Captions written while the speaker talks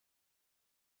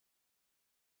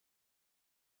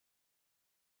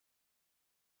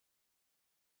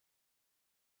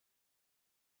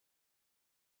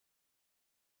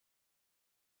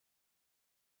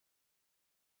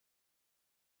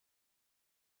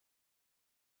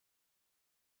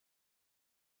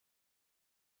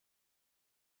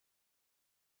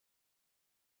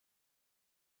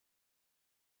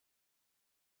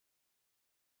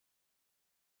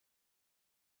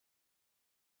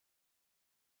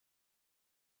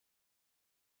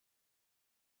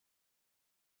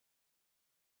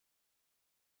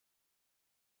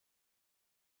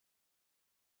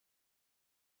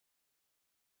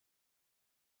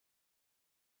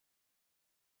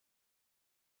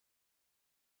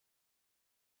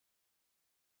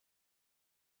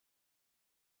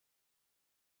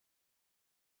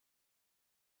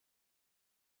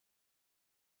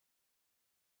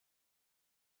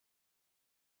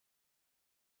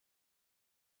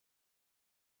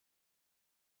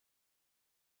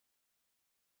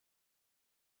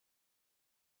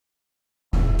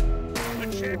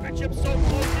championship so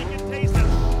close he can taste it.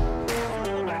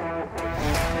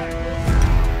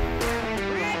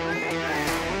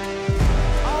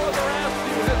 Oliver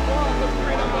Askew has won the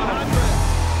Freedom 100.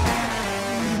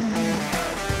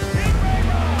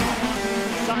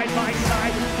 Side by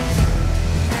side.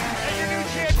 And your new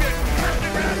champion,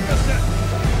 Christian Rasmussen.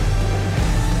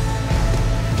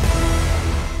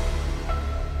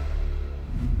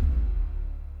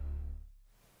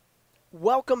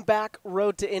 Welcome back,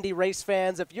 Road to Indy race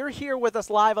fans. If you're here with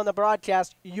us live on the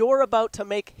broadcast, you're about to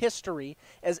make history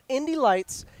as Indy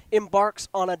Lights embarks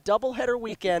on a doubleheader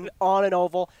weekend on an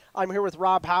oval. I'm here with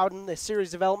Rob Howden, the series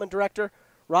development director.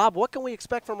 Rob, what can we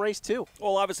expect from race 2?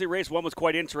 Well, obviously, race 1 was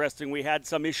quite interesting. We had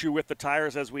some issue with the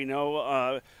tires, as we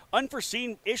know.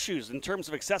 Unforeseen issues in terms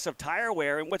of excessive tire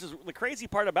wear. And what is the crazy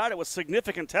part about it was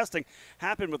significant testing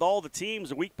happened with all the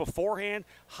teams a week beforehand.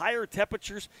 Higher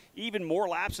temperatures, even more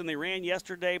laps than they ran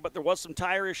yesterday. But there was some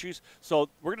tire issues. So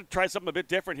we're going to try something a bit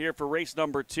different here for race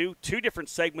number 2. 2 different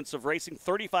segments of racing,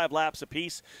 35 laps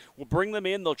apiece. We'll bring them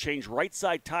in. They'll change right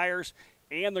side tires.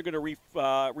 And they're going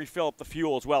to refill up the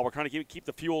fuel as well. We're trying to keep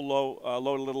the fuel load a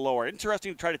little lower.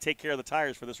 Interesting to try to take care of the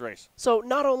tires for this race. So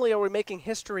not only are we making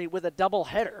history with a double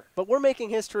header, but we're making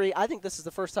history. I think this is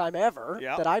the first time ever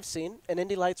that I've seen an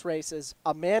Indy Lights race is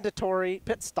a mandatory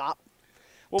pit stop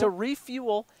to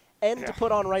refuel and to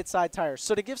put on right side tires.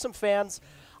 So to give some fans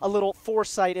a little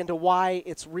foresight into why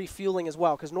it's refueling as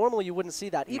well, because normally you wouldn't see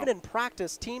that. Even in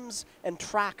practice, teams and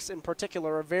tracks in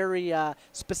particular are very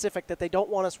specific that they don't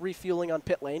want us refueling on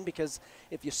pit lane, because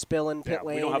if you spill in pit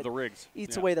lane, we don't have the rigs.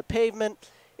 Eats away the pavement.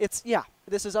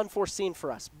 This is unforeseen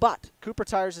for us. But Cooper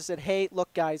Tires has said, hey,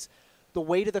 look, guys, the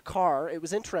weight of the car, it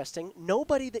was interesting.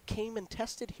 Nobody that came and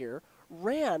tested here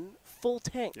ran full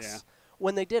tanks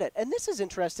when they did it. And this is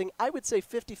interesting. I would say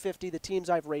 50-50, the teams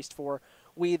I've raced for,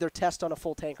 we either test on a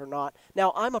full tank or not.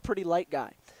 Now, I'm a pretty light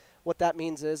guy. What that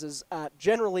means is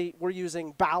generally we're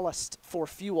using ballast for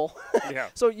fuel.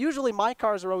 So usually my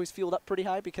cars are always fueled up pretty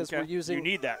high because we're using... You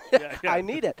need that. I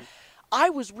need it.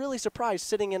 I was really surprised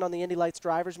sitting in on the Indy Lights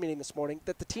drivers meeting this morning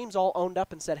that the teams all owned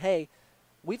up and said, hey,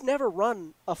 we've never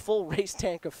run a full race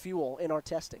tank of fuel in our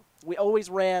testing. We always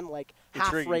ran like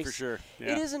half race. Intriguing for sure.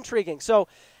 It is intriguing. So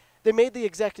they made the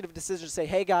executive decision to say,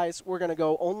 hey, guys, we're going to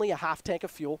go only a half tank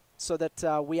of fuel so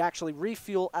that we actually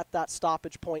refuel at that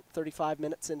stoppage point 35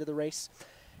 minutes into the race.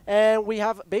 And we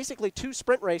have basically 2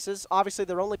 sprint races. Obviously,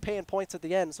 they're only paying points at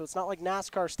the end, so it's not like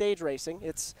NASCAR stage racing.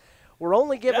 We're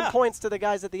only giving points to the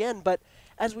guys at the end. But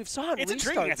as we've saw in restarts,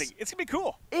 intriguing, I think. It's going to be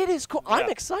cool. It is cool. I'm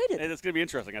excited. And it's going to be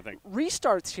interesting, I think.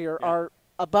 Restarts here are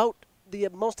about the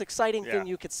most exciting thing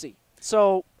you could see.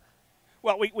 So,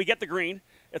 well, we get the green.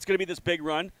 It's going to be this big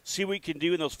run. See what you can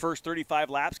do in those first 35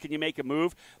 laps. Can you make a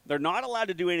move? They're not allowed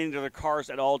to do anything to their cars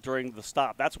at all during the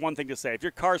stop. That's one thing to say. If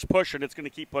your car's pushing, it's going to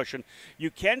keep pushing. You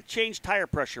can change tire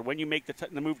pressure when you make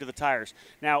the move to the tires.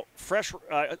 Now, fresh,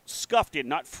 scuffed in,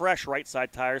 not fresh right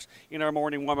side tires. In our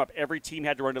morning warm-up, every team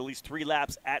had to run at least 3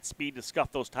 laps at speed to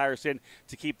scuff those tires in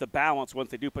to keep the balance once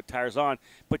they do put tires on.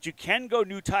 But you can go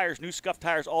new tires, new scuffed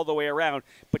tires all the way around,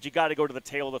 but you got to go to the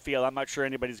tail of the field. I'm not sure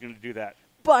anybody's going to do that.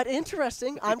 But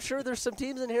interesting, I'm sure there's some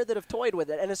teams in here that have toyed with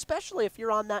it, and especially if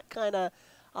you're on that kind of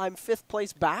I'm 5th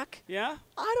place back. Yeah?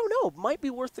 I don't know. Might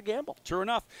be worth the gamble. True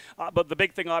enough. But the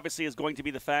big thing, obviously, is going to be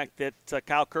the fact that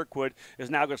Kyle Kirkwood is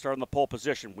now going to start on the pole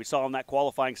position. We saw in that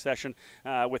qualifying session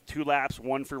with 2 laps,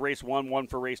 1 for race 1, 1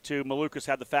 for race 2. Malukas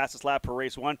had the fastest lap for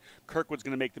race 1. Kirkwood's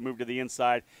going to make the move to the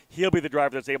inside. He'll be the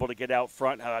driver that's able to get out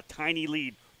front, a tiny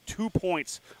lead, 2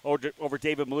 points over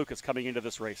David Malukas coming into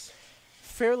this race.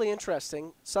 Fairly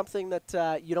interesting, something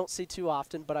that you don't see too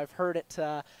often, but I've heard it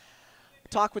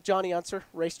talk with Johnny Unser,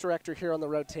 race director here on the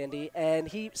Road to Indy, and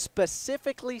he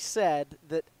specifically said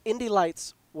that Indy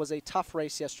Lights was a tough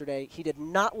race yesterday. He did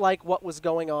not like what was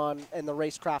going on in the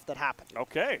racecraft that happened.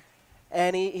 Okay.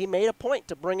 And he made a point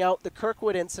to bring out the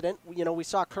Kirkwood incident. You know, we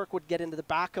saw Kirkwood get into the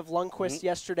back of Lundqvist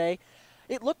yesterday.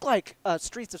 It looked like a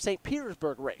Streets of St.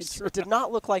 Petersburg race. It did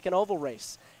not look like an oval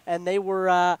race. And they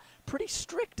were pretty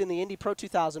strict in the Indy Pro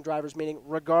 2000 drivers meeting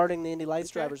regarding the Indy Lights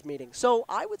drivers meeting. So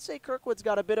I would say Kirkwood's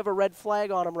got a bit of a red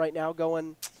flag on him right now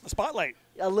going. The spotlight.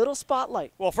 A little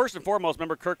spotlight. Well, first and foremost,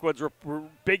 remember Kirkwood's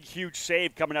big, huge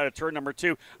save coming out of turn number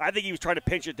 2. I think he was trying to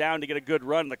pinch it down to get a good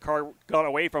run. The car got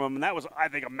away from him, and that was, I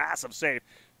think, a massive save.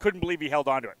 Couldn't believe he held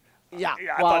on to it. Yeah,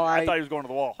 I thought he was going to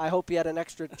the wall. I hope he had an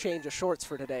extra change of shorts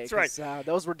for today. That's right.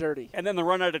 Those were dirty. And then the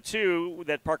run out of 2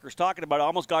 that Parker's talking about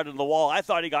almost got into the wall. I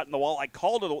thought he got in the wall. I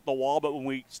called it the wall, but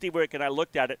when Steve Wick and I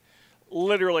looked at it,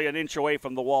 literally an inch away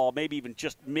from the wall, maybe even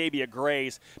just maybe a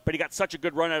graze. But he got such a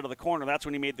good run out of the corner. That's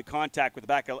when he made the contact with the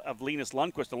back of Linus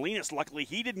Lundqvist. And Linus, luckily,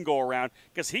 he didn't go around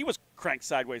because he was cranked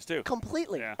sideways too.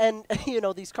 Completely. Yeah. And,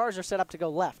 these cars are set up to go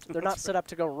left. They're not set up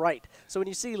to go right. So when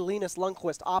you see Linus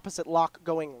Lundqvist opposite lock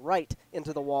going right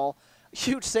into the wall,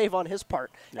 huge save on his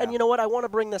part. Yeah. And you know what? I want to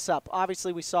bring this up.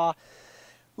 Obviously, we saw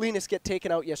Linus get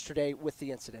taken out yesterday with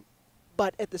the incident.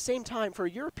 But at the same time, for a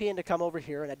European to come over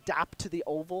here and adapt to the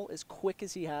oval as quick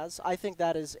as he has, I think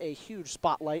that is a huge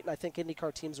spotlight, and I think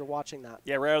IndyCar teams are watching that.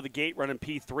 Yeah, right out of the gate, running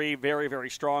P3, very, very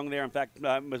strong there. In fact,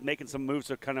 was making some moves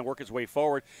to kind of work his way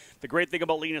forward. The great thing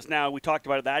about Linus now, we talked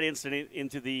about that incident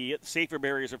into the safer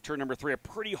barriers of turn number 3, a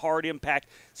pretty hard impact,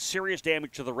 serious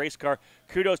damage to the race car.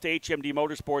 Kudos to HMD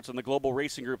Motorsports and the Global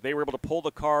Racing Group. They were able to pull the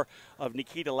car of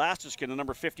Nikita Lastiskin, the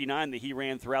number 59 that he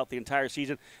ran throughout the entire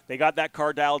season. They got that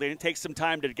car dialed in. It takes some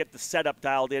time to get the setup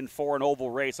dialed in for an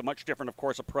oval race, a much different, of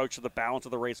course, approach to the balance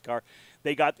of the race car.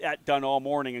 They got that done all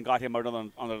morning and got him out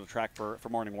on the track for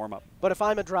morning warm-up. But if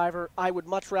I'm a driver, I would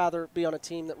much rather be on a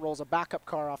team that rolls a backup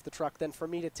car off the truck than for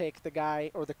me to take the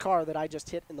guy or the car that I just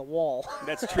hit in the wall.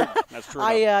 That's true. That's true.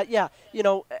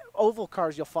 Oval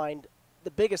cars, you'll find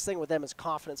the biggest thing with them is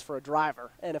confidence for a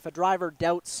driver. And if a driver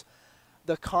doubts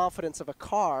the confidence of a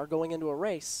car going into a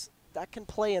race, that can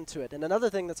play into it. And another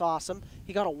thing that's awesome,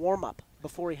 he got a warm-up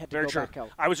before he had to go back out.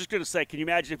 I was just going to say, can you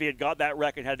imagine if he had got that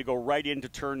wreck and had to go right into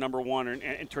turn number 1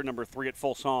 and turn number 3 at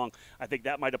full song? I think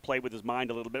that might have played with his mind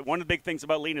a little bit. One of the big things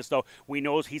about Linus, though, we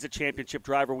know he's a championship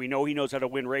driver. We know he knows how to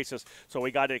win races, so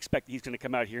we got to expect he's going to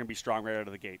come out here and be strong right out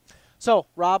of the gate. So,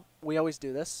 Rob, we always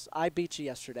do this. I beat you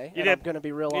yesterday, you and did. I'm going to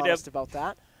be real honest about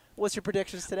that. What's your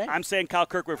predictions today? I'm saying Kyle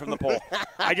Kirkwood from the pole.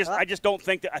 I just don't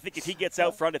think that. I think if he gets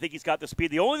out front, I think he's got the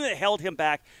speed. The only thing that held him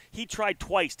back, he tried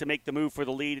twice to make the move for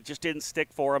the lead. It just didn't stick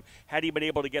for him. Had he been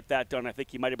able to get that done, I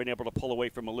think he might have been able to pull away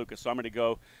from Malukas. So I'm going to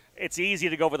go. It's easy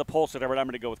to go for the pole sitter, but I'm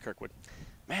going to go with Kirkwood.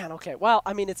 Man, okay. Well,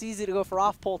 I mean, it's easy to go for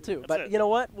off pole too. But you know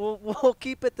what? We'll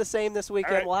keep it the same this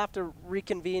weekend. Right. We'll have to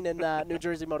reconvene in New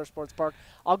Jersey Motorsports Park.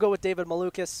 I'll go with David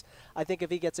Malukas. I think if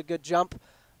he gets a good jump,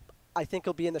 I think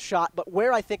he'll be in the shot. But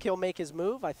where I think he'll make his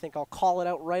move, I think I'll call it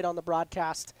out right on the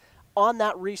broadcast on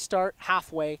that restart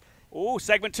halfway. Ooh,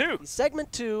 segment 2.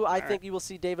 Segment 2, I think you will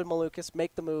see David Malukas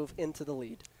make the move into the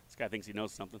lead. This guy thinks he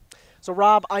knows something. So,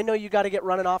 Rob, I know you got to get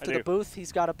running off to do. the booth.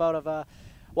 He's got about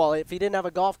well, if he didn't have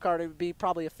a golf cart, it would be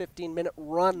probably a 15-minute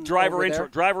run. Driver over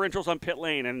intros on pit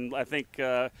lane, and I think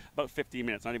about 15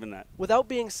 minutes, not even that. Without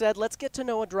being said, let's get to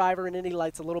know a driver in Indy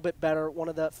Lights a little bit better. One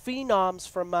of the phenoms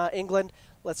from England.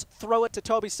 Let's throw it to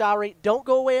Toby Sowery. Don't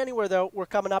go away anywhere, though. We're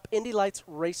coming up Indy Lights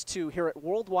Race 2 here at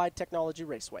Worldwide Technology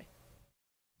Raceway.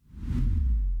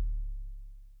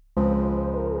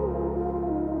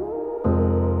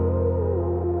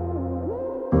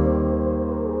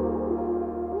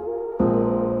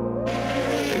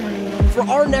 For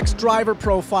our next driver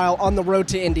profile on the road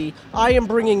to Indy, I am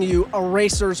bringing you a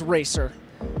racer's racer.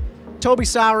 Toby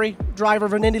Sowery, driver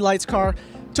of an Indy Lights car.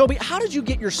 Toby, how did you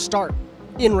get your start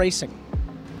in racing?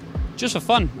 Just for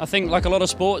fun. I think like a lot of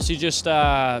sports, you just,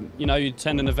 you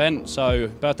attend an event, so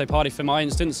birthday party for my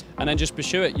instance, and then just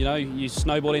pursue it. You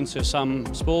snowball into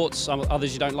some sports, some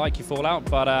others you don't like, you fall out.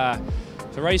 But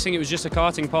for racing, it was just a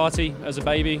karting party as a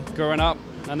baby growing up,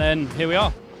 and then here we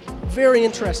are. Very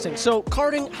interesting. So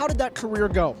karting, how did that career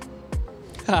go?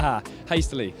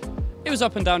 Hastily. It was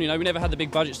up and down, we never had the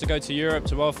big budgets to go to Europe,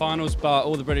 to World Finals, but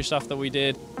all the British stuff that we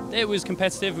did, it was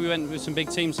competitive. We went with some big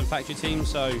teams, some factory teams,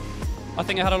 so I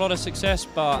think I had a lot of success,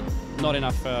 but not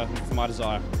enough for my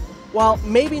desire. Well,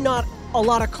 maybe not a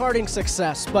lot of karting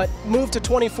success, but moved to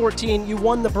 2014, you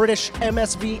won the British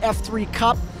MSV F3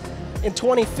 Cup. In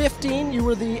 2015, you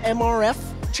were the MRF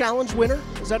Challenge winner.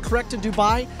 Is that correct, in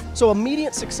Dubai? So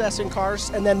immediate success in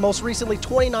cars, and then most recently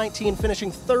 2019 finishing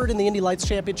third in the Indy Lights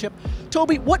Championship.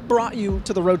 Toby, what brought you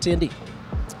to the road to Indy?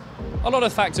 A lot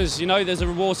of factors. There's a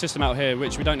reward system out here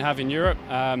which we don't have in Europe,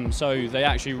 so they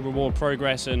actually reward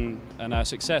progress and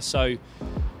success. So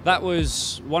that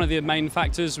was one of the main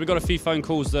factors. We got a few phone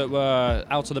calls that were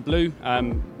out of the blue,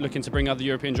 looking to bring other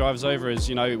European drivers over, as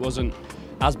it wasn't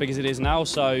as big as it is now.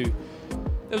 So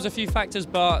there was a few factors,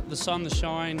 but the sun, the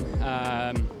shine,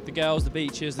 the girls, the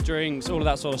beaches, the drinks, all of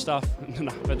that sort of stuff.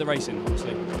 But the racing,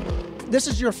 obviously. This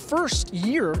is your first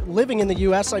year living in the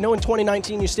U.S. I know in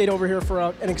 2019 you stayed over here for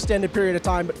an extended period of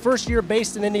time, but first year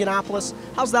based in Indianapolis.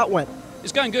 How's that went?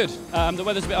 It's going good. The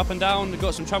weather's a bit up and down. I've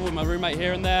got some trouble with my roommate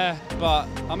here and there, but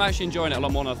I'm actually enjoying it a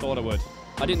lot more than I thought I would.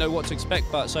 I didn't know what to expect,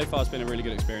 but so far it's been a really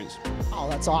good experience. Oh,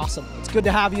 that's awesome. It's good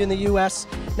to have you in the U.S.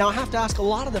 Now, I have to ask, a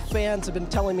lot of the fans have been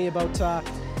telling me about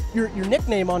your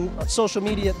nickname on social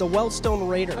media, the Wellstone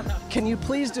Raider. Can you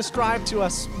please describe to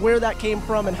us where that came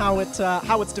from and how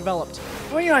it's developed?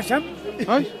 What you want, son?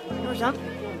 Huh? You want some?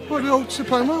 What, the old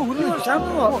Supremo? What are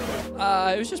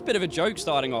they? It was just a bit of a joke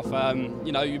starting off.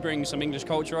 You know, you bring some English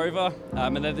culture over,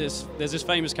 and then there's this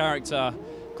famous character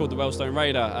called the Wellstone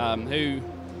Raider, who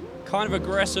kind of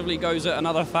aggressively goes at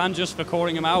another fan just for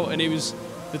calling him out, and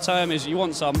the term is, you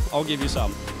want some, I'll give you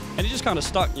some. And it just kind of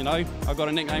stuck, you know. I got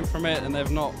a nickname from it, and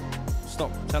they've not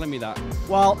stopped telling me that.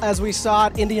 Well, as we saw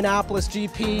at Indianapolis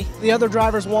GP, the other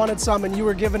drivers wanted some, and you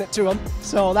were giving it to them.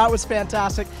 So that was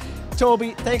fantastic.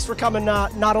 Toby, thanks for coming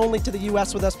not only to the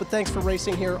U.S. with us, but thanks for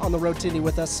racing here on the Road to Indy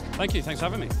with us. Thank you. Thanks for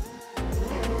having me.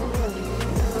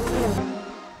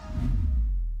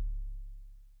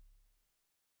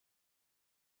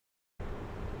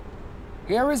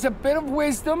 Here is a bit of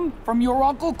wisdom from your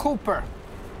Uncle Cooper.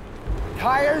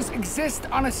 Tires exist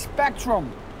on a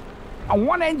spectrum. On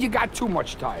one end, you got too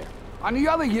much tire. On the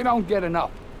other, you don't get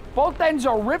enough. Both ends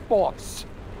are rip-offs.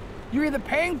 You're either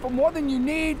paying for more than you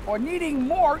need or needing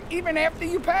more even after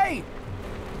you pay.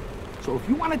 So if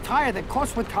you want a tire that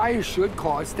costs what tires should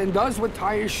cost and does what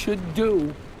tires should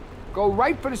do, go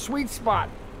right for the sweet spot.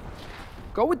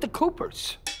 Go with the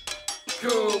Coopers.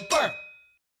 Cooper!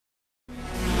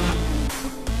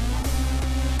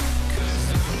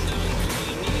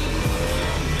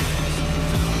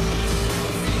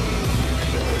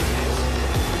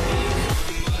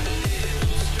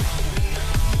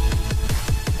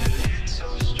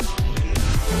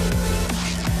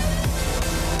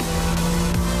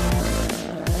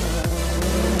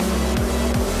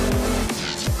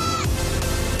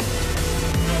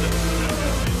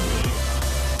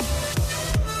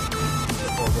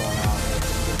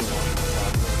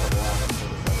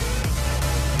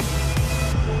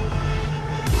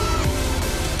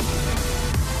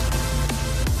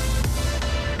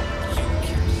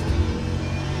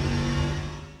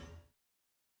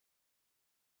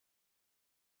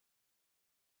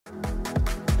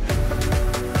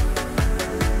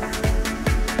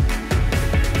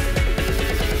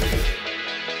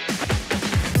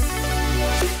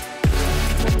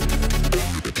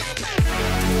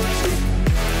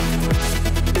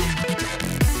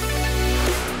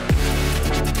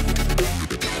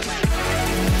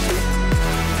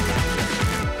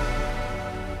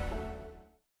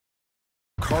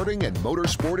 Karting and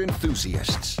motorsport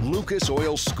enthusiasts, Lucas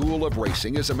Oil School of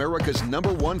Racing is America's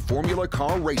 #1 Formula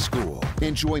Car race school.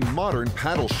 Enjoy modern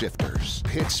paddle shifters,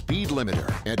 pit speed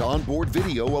limiter, and onboard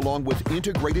video along with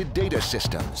integrated data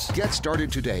systems. Get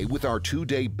started today with our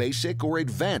 2-day basic or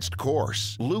advanced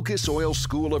course. Lucas Oil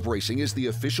School of Racing is the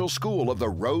official school of the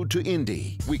Road to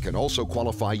Indy. We can also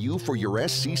qualify you for your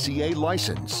SCCA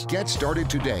license. Get started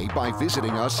today by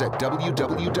visiting us at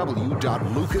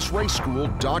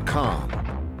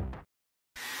www.lucasraceschool.com.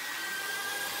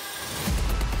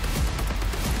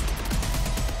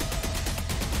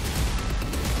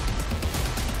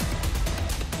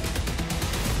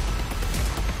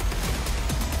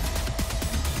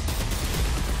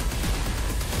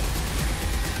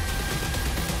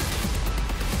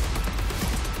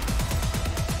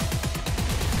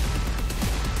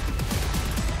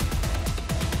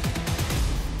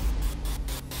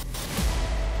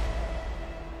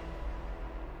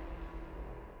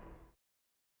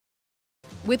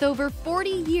 With over 40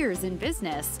 years in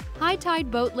business, High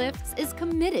Tide Boat Lifts is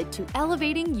committed to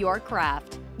elevating your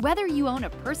craft. Whether you own a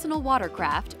personal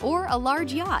watercraft or a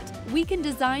large yacht, we can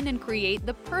design and create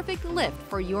the perfect lift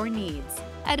for your needs.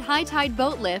 At High Tide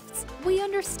Boat Lifts, we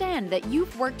understand that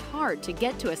you've worked hard to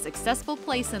get to a successful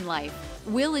place in life.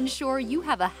 We'll ensure you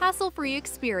have a hassle-free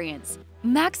experience,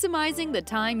 maximizing the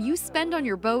time you spend on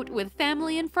your boat with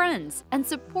family and friends, and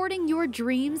supporting your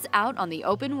dreams out on the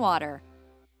open water.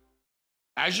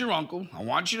 As your uncle, I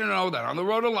want you to know that on the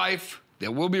road of life,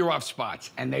 there will be rough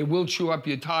spots, and they will chew up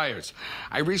your tires.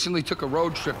 I recently took a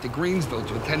road trip to Greensville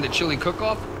to attend a chili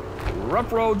cook-off.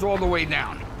 Rough roads all the way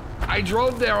down. I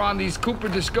drove there on these Cooper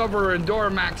Discoverer and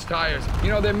Duramax tires.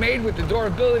 You know, they're made with the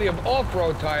durability of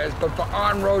off-road tires, but for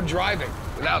on-road driving.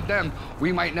 Without them,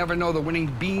 we might never know the winning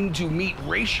bean-to-meat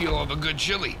ratio of a good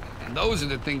chili. And those are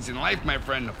the things in life, my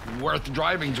friend, worth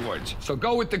driving towards. So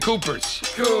go with the Coopers.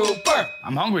 Cooper!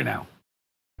 I'm hungry now.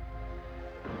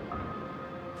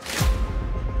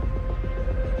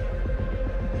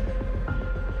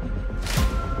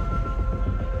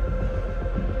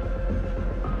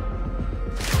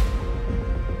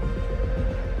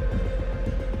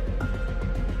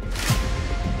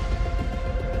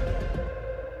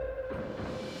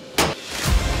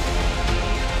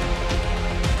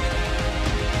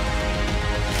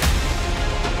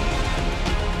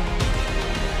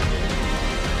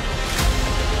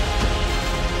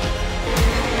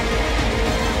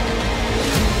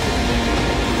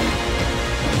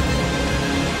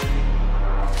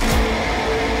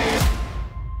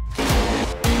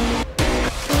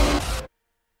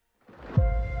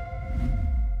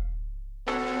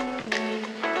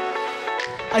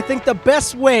 think the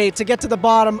best way to get to the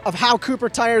bottom of how Cooper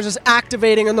Tires is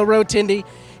activating on the road to Indy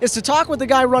is to talk with the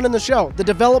guy running the show, the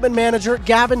development manager,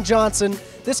 Gavin Johnson.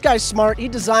 This guy's smart. He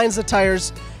designs the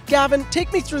tires. Gavin,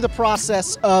 take me through the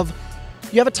process of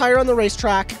you have a tire on the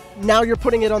racetrack, now you're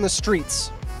putting it on the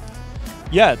streets.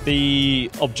 Yeah, the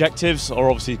objectives are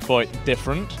obviously quite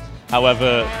different.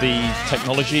 However, the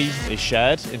technology is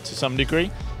shared to some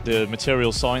degree. The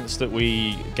material science that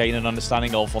we gain an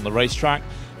understanding of on the racetrack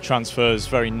transfers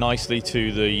very nicely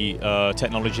to the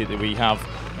technology that we have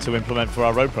to implement for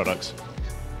our road products.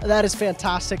 That is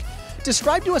fantastic.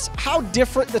 Describe to us how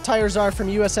different the tires are from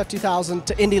USF 2000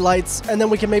 to Indy Lights, and then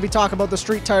we can maybe talk about the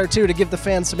street tire too to give the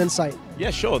fans some insight.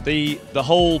 Yeah, sure. The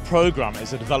whole program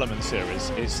is a development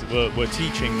series. We're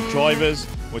teaching drivers,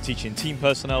 we're teaching team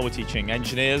personnel, we're teaching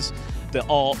engineers the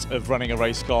art of running a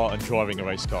race car and driving a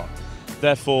race car.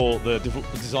 Therefore, the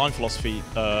design philosophy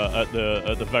at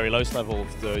the very lowest level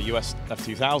of the USF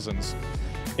 2000s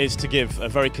is to give a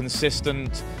very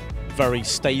consistent, very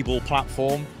stable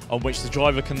platform on which the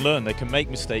driver can learn. They can make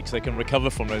mistakes, they can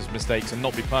recover from those mistakes and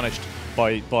not be punished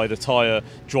by the tyre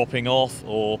dropping off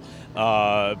or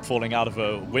falling out of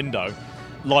a window.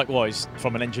 Likewise,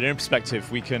 from an engineering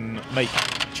perspective, we can make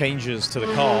changes to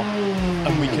the car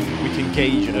and we can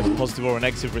gauge a positive or a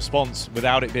negative response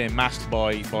without it being masked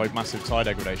by massive tyre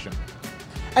degradation.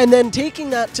 And then taking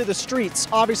that to the streets,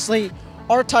 obviously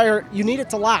our tire, you need it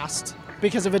to last,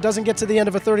 because if it doesn't get to the end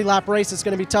of a 30-lap race, it's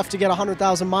going to be tough to get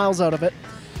 100,000 miles out of it.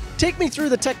 Take me through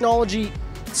the technology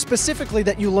specifically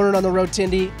that you learn on the road to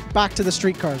Indy back to the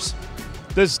street cars.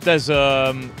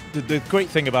 The great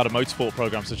thing about a motorsport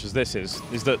program such as this is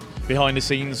that behind the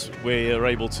scenes we are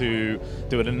able to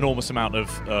do an enormous amount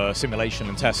of simulation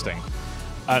and testing.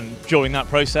 And during that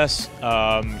process,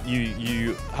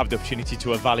 you have the opportunity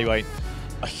to evaluate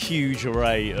a huge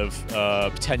array of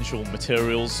potential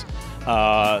materials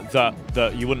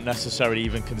that you wouldn't necessarily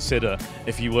even consider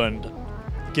if you weren't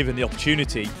given the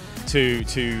opportunity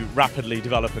to rapidly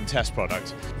develop and test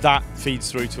product. That feeds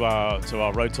through to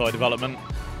our road tyre development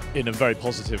in a very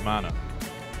positive manner.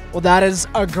 Well, that is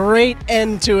a great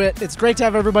end to it. It's great to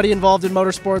have everybody involved in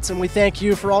motorsports, and we thank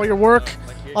you for all your work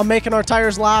on making our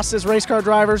tires last as race car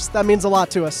drivers. That means a lot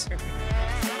to us.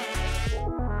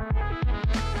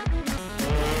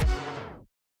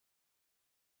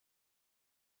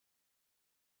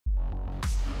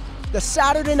 The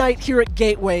Saturday night here at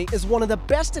Gateway is one of the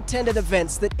best attended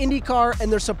events that IndyCar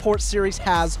and their support series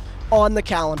has on the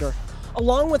calendar.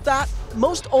 Along with that,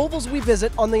 most ovals we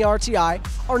visit on the RTI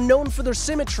are known for their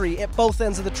symmetry at both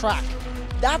ends of the track.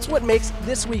 That's what makes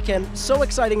this weekend so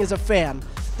exciting as a fan.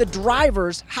 The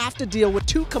drivers have to deal with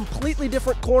two completely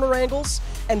different corner angles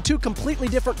and two completely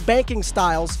different banking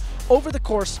styles over the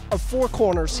course of 4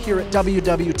 corners here at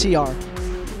WWTR.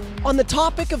 On the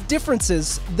topic of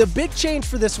differences, the big change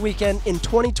for this weekend in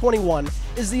 2021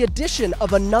 is the addition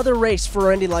of another race for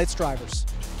our Indy Lights drivers.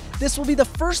 This will be the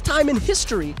first time in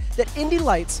history that Indy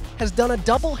Lights has done a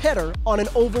double-header on an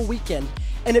oval weekend,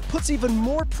 and it puts even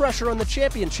more pressure on the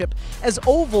championship as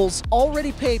ovals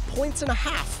already pay 1.5 points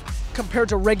compared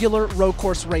to regular road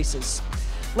course races.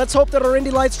 Let's hope that our Indy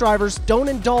Lights drivers don't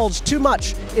indulge too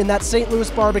much in that St.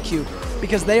 Louis barbecue,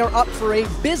 because they are up for a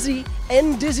busy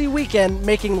and dizzy weekend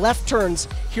making left turns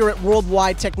here at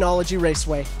Worldwide Technology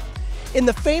Raceway. In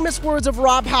the famous words of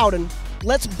Rob Howden,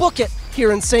 let's book it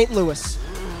here in St. Louis.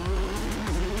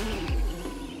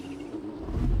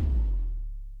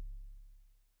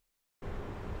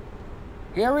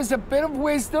 Here is a bit of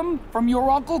wisdom from your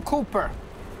Uncle Cooper.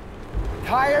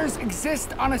 Tires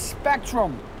exist on a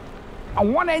spectrum.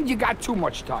 On one end, you got too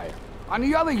much tire. On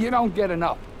the other, you don't get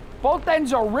enough. Both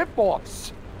ends are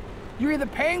rip-offs. You're either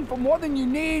paying for more than you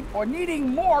need or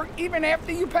needing more even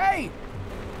after you pay.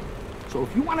 So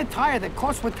if you want a tire that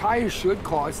costs what tires should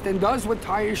cost and does what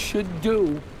tires should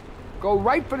do, go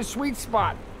right for the sweet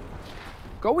spot.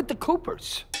 Go with the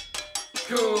Coopers.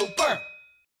 Cooper!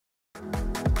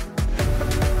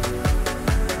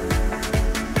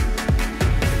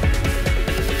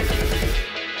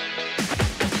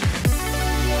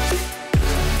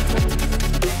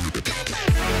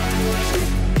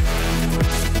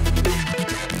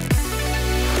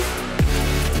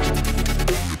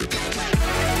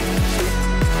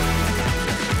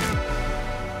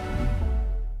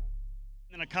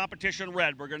 Competition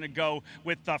red, we're going to go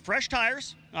with fresh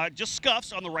tires, just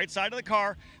scuffs on the right side of the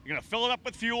car. You're going to fill it up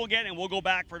with fuel again, and we'll go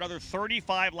back for another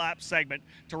 35-lap segment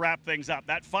to wrap things up.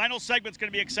 That final segment's going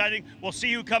to be exciting. We'll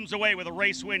see who comes away with a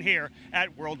race win here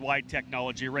at Worldwide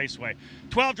Technology Raceway.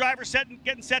 12 drivers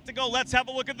getting set to go. Let's have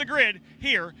a look at the grid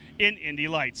here in Indy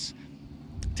Lights.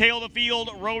 Tail of the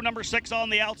field, row number 6 on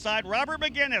the outside. Robert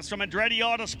McGinnis from Andretti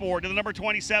Autosport in the number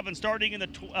 27, starting in the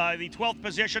 12th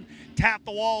position. Tapped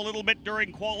the wall a little bit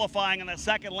during qualifying on the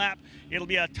second lap. It'll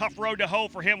be a tough road to hoe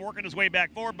for him, working his way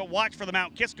back forward, but watch for the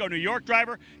Mount Kisco, New York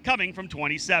driver coming from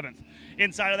 27th.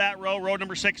 Inside of that row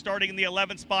number 6, starting in the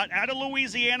 11th spot, out of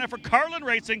Louisiana for Carlin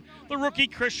Racing, the rookie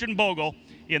Christian Bogle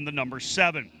in the number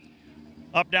 7.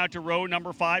 Up now to row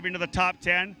number 5 into the top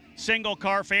 10. Single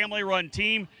car family run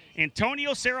team.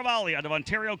 Antonio Saravalli out of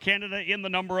Ontario, Canada in the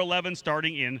number 11,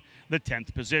 starting in the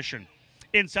 10th position.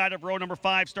 Inside of row number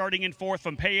 5, starting in 4th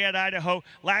from Payette, Idaho,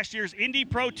 last year's Indy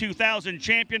Pro 2000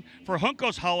 champion for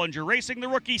Juncos Hollinger Racing, the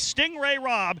rookie Stingray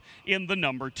Robb in the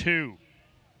number 2.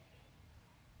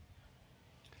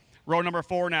 Row number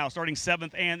 4 now, starting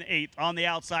 7th and 8th on the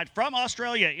outside from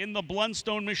Australia in the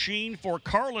Blundstone machine for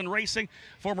Carlin Racing,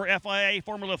 former FIA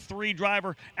Formula 3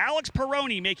 driver Alex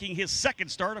Peroni making his second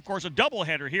start. Of course, a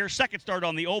doubleheader here. Second start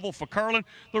on the oval for Carlin,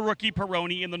 the rookie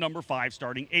Peroni in the number 5,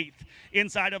 starting 8th.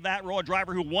 Inside of that row, a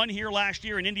driver who won here last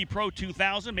year in Indy Pro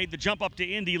 2000, made the jump up to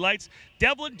Indy Lights,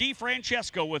 Devlin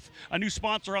DeFrancesco with a new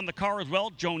sponsor on the car as well,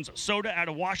 Jones Soda out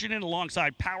of Washington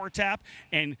alongside PowerTap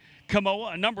and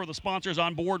Kamoa, a number of the sponsors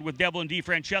on board with Devlin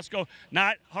DeFrancesco.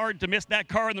 Not hard to miss that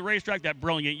car in the racetrack, that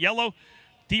brilliant yellow.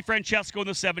 DeFrancesco in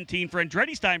the 17 for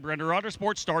Andretti Steinbrenner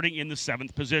Autosport, starting in the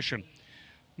 7th position.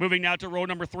 Moving now to row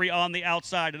number 3 on the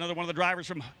outside. Another one of the drivers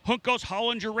from Juncos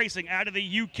Hollinger Racing out of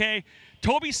the UK,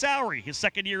 Toby Sowery, his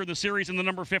second year in the series in the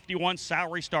number 51,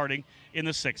 Sowery starting in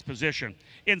the 6th position.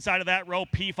 Inside of that row,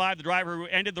 P5, the driver who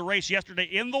ended the race yesterday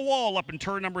in the wall up in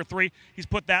turn number 3. He's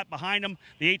put that behind him.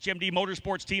 The HMD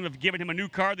Motorsports team have given him a new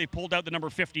car. They pulled out the number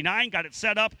 59, got it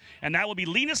set up, and that will be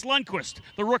Linus Lundqvist,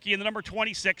 the rookie in the number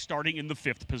 26, starting in the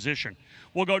 5th position.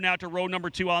 We'll go now to row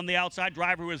number 2 on the outside.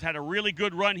 Driver who has had a really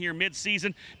good run here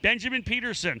mid-season, Benjamin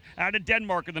Peterson out of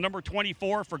Denmark in the number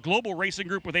 24 for Global Racing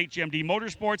Group with HMD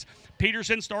Motorsports.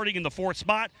 Peterson starting in the 4th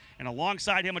spot, and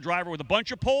alongside him a driver with a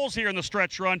bunch of poles here in the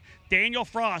stretch run, Daniel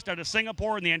Frost out of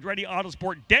Singapore in the Andretti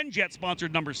Autosport Denjet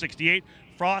sponsored number 68.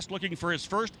 Frost looking for his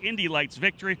first Indy Lights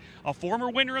victory. A former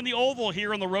winner in the oval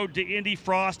here on the road to Indy.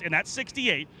 Frost in that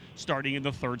 68 starting in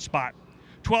the 3rd spot.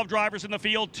 12 drivers in the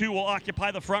field. 2 will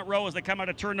occupy the front row as they come out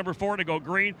of turn number 4 to go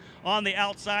green. On the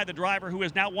outside, the driver who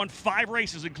has now won 5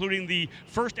 races, including the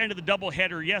first end of the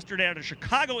doubleheader yesterday out of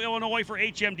Chicago, Illinois for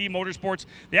HMD Motorsports.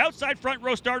 The outside front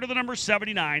row starter, the number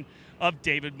 79 of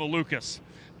David Malukas.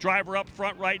 Driver up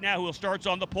front right now who starts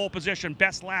on the pole position.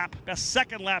 Best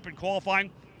second lap in qualifying.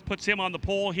 Puts him on the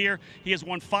pole here. He has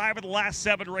won 5 of the last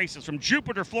 7 races from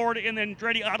Jupiter, Florida in the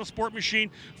Andretti Autosport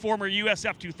machine. Former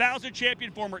USF 2000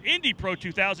 champion, former Indy Pro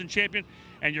 2000 champion,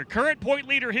 and your current point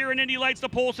leader here in Indy Lights, the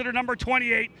pole sitter number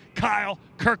 28, Kyle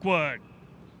Kirkwood.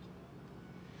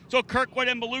 So Kirkwood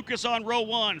and Malukas on row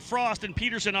 1, Frost and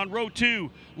Peterson on row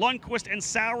 2, Lundqvist and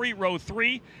Sowery row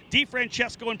 3,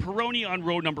 DeFrancesco and Peroni on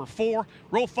row number 4.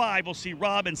 Row 5 will see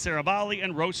Robb and Saravalli,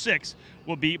 and row 6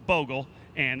 will be Bogle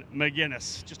and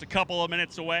McGinnis. Just a couple of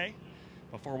minutes away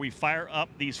before we fire up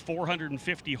these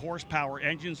 450 horsepower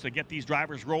engines to get these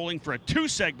drivers rolling for a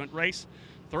 2-segment race.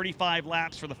 35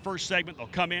 laps for the first segment. They'll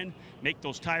come in, make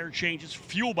those tire changes,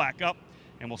 fuel back up,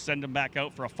 and we'll send them back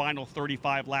out for a final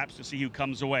 35 laps to see who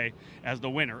comes away as the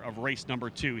winner of race number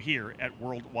 2 here at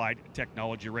Worldwide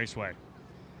Technology Raceway.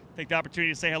 Take the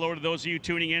opportunity to say hello to those of you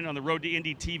tuning in on the Road to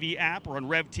Indy TV app or on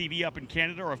Rev TV up in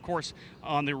Canada, or of course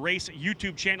on the Race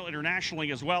YouTube channel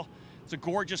internationally as well. It's a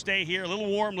gorgeous day here, a little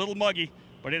warm, a little muggy,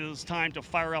 but it is time to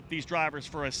fire up these drivers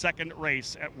for a second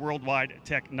race at Worldwide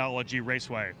Technology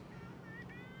Raceway.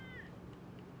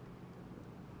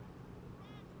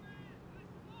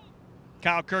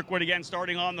 Kyle Kirkwood again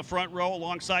starting on the front row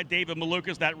alongside David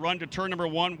Malukas. That run to turn number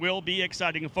 1 will be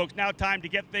exciting. And folks, now time to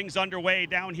get things underway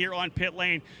down here on pit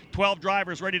lane. 12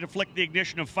 drivers ready to flick the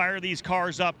ignition and fire these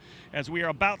cars up as we are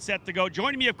about set to go.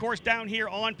 Joining me, of course, down here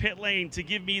on pit lane to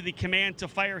give me the command to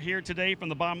fire here today from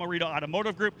the Bomarito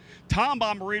Automotive Group, Tom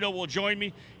Bomarito will join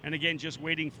me. And again, just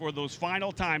waiting for those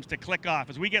final times to click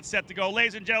off. As we get set to go,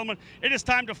 ladies and gentlemen, it is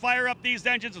time to fire up these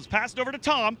engines. Let's pass it over to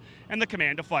Tom and the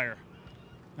command to fire.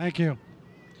 Thank you.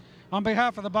 On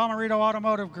behalf of the Bomarito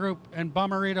Automotive Group and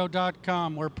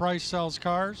Bomarito.com, where price sells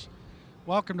cars,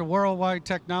 welcome to Worldwide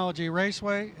Technology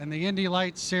Raceway and the Indy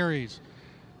Lights Series.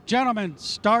 Gentlemen,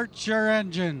 start your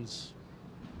engines.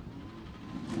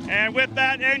 And with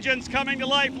that, engines coming to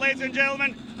life, ladies and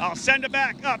gentlemen, I'll send it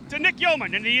back up to Nick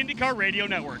Yeoman in the IndyCar Radio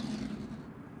Network.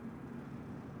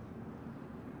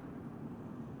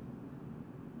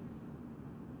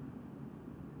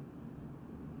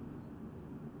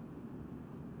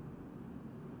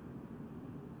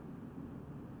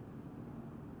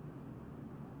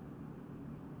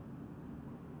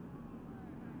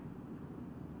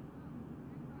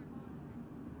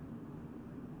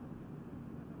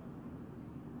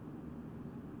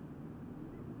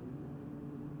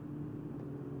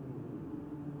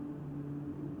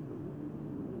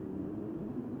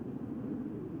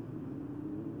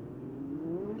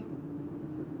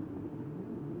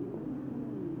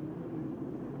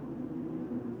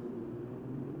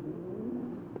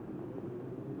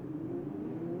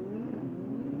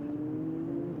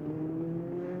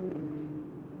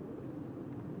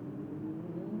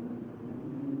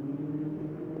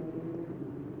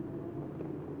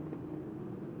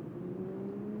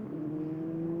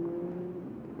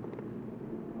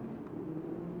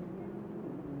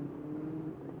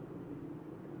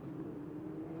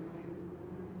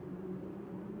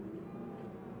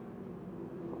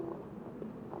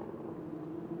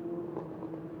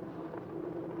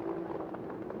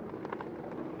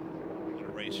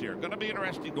 race here. Going to be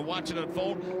interesting to watch it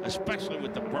unfold, especially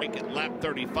with the break at lap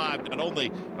 35. Not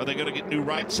only are they going to get new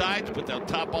right sides, but they'll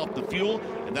top off the fuel,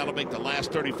 and that'll make the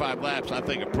last 35 laps, I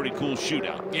think, a pretty cool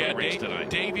shootout. Yeah, race tonight.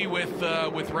 Davey with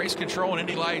race control and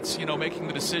Indy Lights, you know, making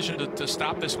the decision to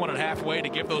stop this one at halfway to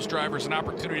give those drivers an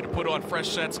opportunity to put on fresh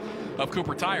sets of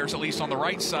Cooper tires, at least on the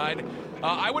right side.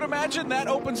 I would imagine that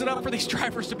opens it up for these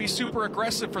drivers to be super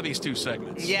aggressive for these two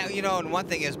segments. Yeah, you know, and one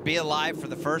thing is be alive for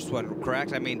the first one,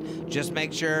 correct? I mean, just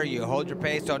make sure you hold your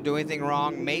pace, don't do anything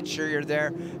wrong, make sure you're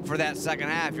there for that second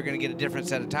half. You're going to get a different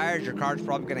set of tires. Your car's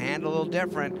probably going to handle a little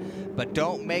different, but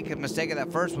don't make a mistake of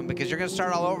that first one because you're going to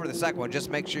start all over the second one.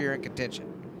 Just make sure you're in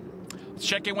contention. Let's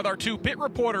check in with our two pit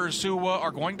reporters who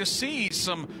are going to see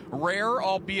some rare,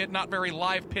 albeit not very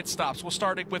live pit stops. We'll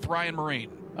start it with Ryan Marine.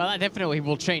 Well, that definitely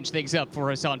will change things up for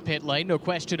us on pit lane, no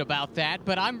question about that.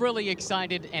 But I'm really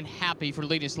excited and happy for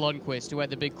Linus Lundqvist, who had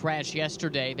the big crash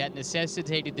yesterday that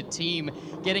necessitated the team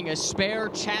getting a spare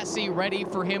chassis ready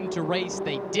for him to race.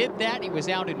 They did that. He was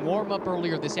out in warm-up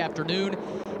earlier this afternoon,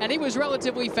 and he was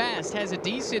relatively fast. Has a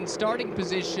decent starting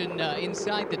position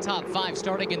inside the top 5,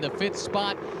 starting in the 5th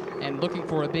spot, and looking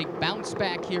for a big bounce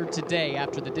back here today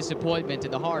after the disappointment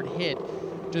and the hard hit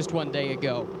just one day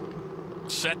ago.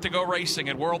 Set to go racing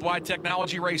at Worldwide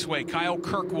Technology Raceway. Kyle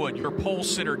Kirkwood, your pole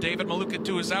sitter. David Maluka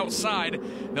to his outside.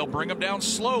 They'll bring him down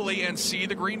slowly and see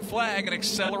the green flag and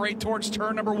accelerate towards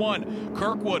turn number 1.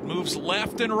 Kirkwood moves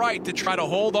left and right to try to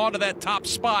hold on to that top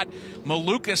spot.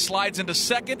 Maluka slides into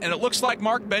second, and it looks like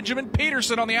Benjamin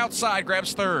Peterson on the outside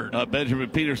grabs third. Benjamin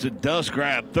Peterson does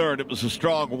grab third. It was a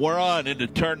strong run into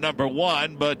turn number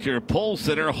 1, but your pole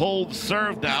sitter holds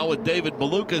serve now with David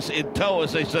Malukas in tow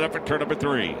as they set up for turn number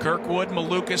 3. Kirkwood,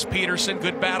 Malukas, Peterson,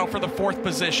 good battle for the 4th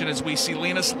position as we see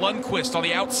Linus Lundqvist on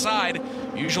the outside,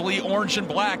 usually orange and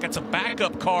black. It's a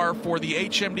backup car for the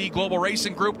HMD Global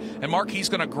Racing Group, and Mark, he's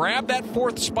going to grab that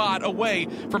 4th spot away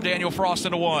from Daniel Frost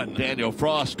into 1. Daniel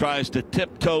Frost tries to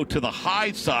tiptoe to the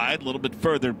high side. A little bit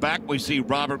further back, we see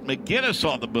Robert McGinnis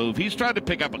on the move. He's trying to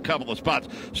pick up a couple of spots.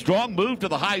 Strong move to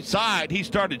the high side. He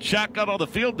started shotgun on the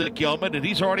field, Dick Yeoman, and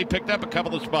he's already picked up a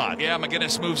couple of spots. Yeah,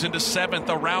 McGinnis moves into 7th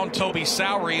around Toby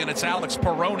Sowery, and it's Alex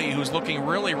Peroni, who's looking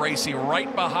really racy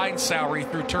right behind Sowery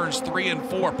through turns 3 and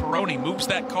 4. Peroni moves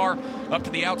that car up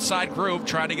to the outside groove,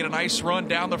 trying to get a nice run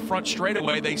down the front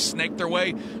straightaway. They snake their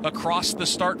way across the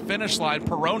start-finish line.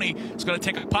 Peroni is going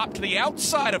to take a pop to the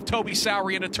outside of Toby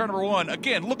Sowery into turn number 1,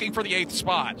 again looking for the 8th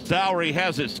spot. Sowery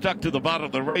has it stuck to the bottom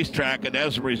of the racetrack, and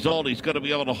as a result, he's going to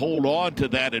be able to hold on to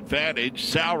that advantage.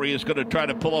 Sowery is going to try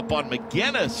to pull up on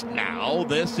McGinnis now.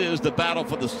 This is the battle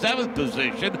for the 7th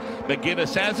position.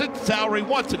 McGinnis has it. Sowery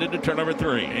wants it into turn number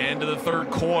 3. Into the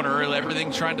 3rd corner, everything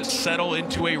trying to settle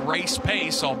into a race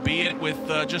pace, albeit with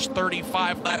just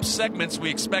 35 lap segments. We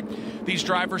expect these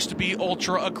drivers to be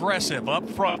ultra aggressive. Up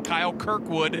front, Kyle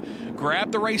Kirkwood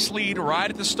grabbed the race lead right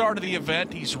at the start of the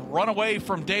event. He's run away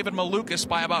from David Malukas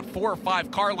by about 4 or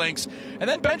 5 car lengths. And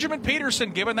then Benjamin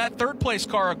Peterson giving that 3rd place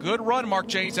car a good run, Mark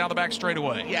James, down the back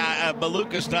straightaway. Yeah,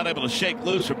 Malukas not able to shake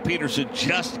loose from Peterson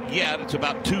just yet. It's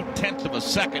about 0.2 of a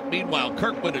second. Meanwhile,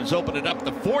 Kirkwood is opening up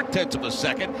the 0.4 of a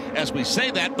second. As we say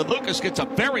that, Malukas gets a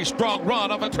very strong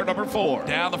run off of turn number 4.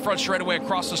 Down the front straightaway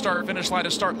across the start-finish line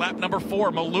to start lap number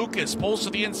 4. Malukas pulls to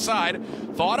the inside.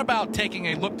 Thought about taking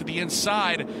a look to the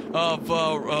inside of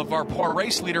our poor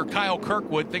race leader, Kyle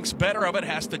Kirkwood. Thinks better of it,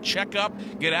 has to check up,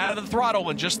 get out of the throttle,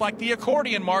 and just like the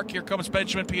accordion, Mark, here comes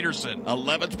Benjamin Peterson.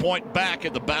 11th point back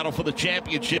in the battle for the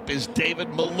championship is David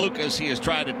Malukas. He is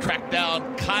trying to track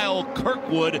down Kyle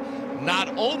Kirkwood,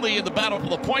 not only in the battle for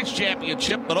the points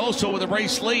championship, but also with a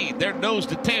race lead. They're nose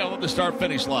to tail on the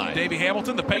start-finish line. Davey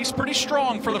Hamilton, the pace pretty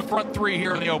strong for the front 3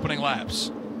 here in the opening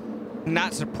laps.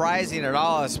 Not surprising at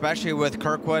all, especially with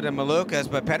Kirkwood and Malukas,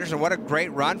 but Pedersen, what a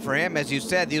great run for him. As you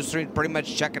said, these 3 pretty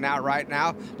much checking out right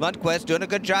now. Lundqvist doing a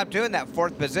good job doing that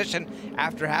 4th position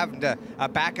after having a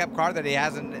backup car that he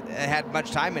hasn't had much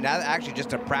time in. Actually,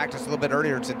 just to practice a little bit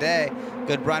earlier today.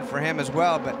 Good run for him as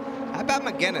well. But how about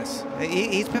McGinnis?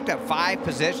 He's picked up 5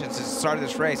 positions since the start of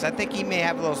this race. I think he may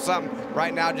have a little something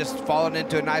right now, just falling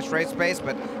into a nice race pace,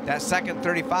 but that second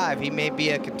 35, he may be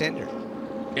a contender.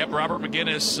 Yep, Robert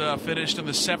McGinnis finished in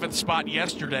the 7th spot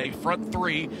yesterday, front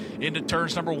 3 into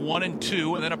turns number 1 and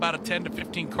 2, and then about a 10 to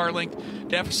 15 car length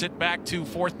deficit back to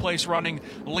 4th place running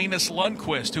Linus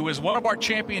Lundqvist, who is one of our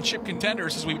championship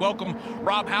contenders, as we welcome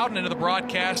Rob Howden into the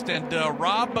broadcast. And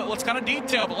Rob, let's kind of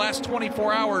detail the last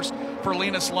 24 hours for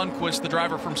Linus Lundqvist, the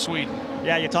driver from Sweden.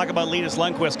 Yeah, you talk about Linus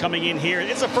Lundqvist coming in here.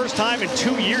 It's the first time in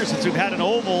 2 years since we've had an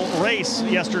oval race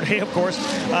yesterday, of course,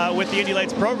 with the Indy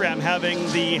Lights program having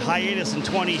the hiatus in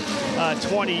 2020.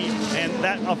 2020, and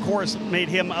that, of course, made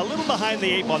him a little behind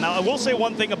the 8 ball. Now, I will say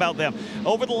one thing about them.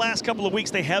 Over the last couple of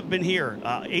weeks, they have been here.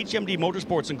 HMD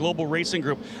Motorsports and Global Racing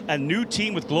Group, a new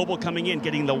team with Global coming in,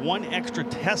 getting the one extra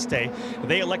test day.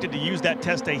 They elected to use that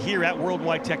test day here at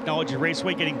Worldwide Technology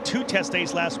Raceway, getting 2 test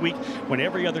days last week when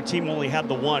every other team only had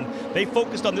the 1. They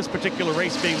focused on this particular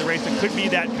race being the race that could be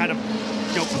that kind of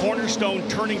cornerstone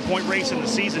turning point race in the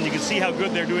season. You can see how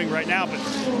good they're doing right now. But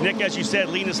Nick, as you said,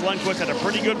 Linus Lundqvist had a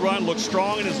pretty good run, looked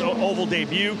strong in his oval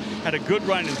debut, had a good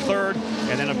run in 3rd,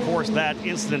 and then of course that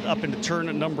incident up into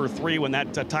turn number 3 when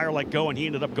that tire let go and he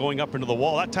ended up going up into the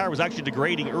wall. That tire was actually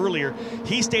degrading earlier.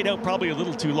 He stayed out probably a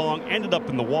little too long, ended up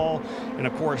in the wall, and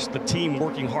of course the team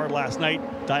working hard last night,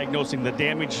 diagnosing the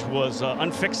damage was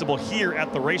unfixable here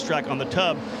at the racetrack on the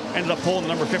tub. Ended up pulling the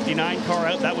number 59 car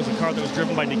out. That was a car that was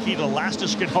driven by Nikita Lastichkin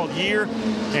all year,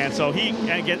 and so he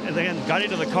again got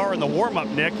into the car in the warm-up,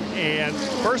 Nick, and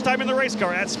first time in the race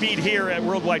car at speed here at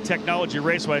Worldwide Technology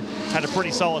Raceway. Had a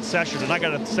pretty solid session, and I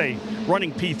gotta say,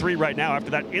 running P3 right now after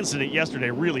that incident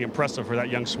yesterday, really impressive for that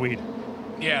young Swede.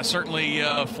 Yeah, certainly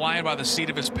flying by the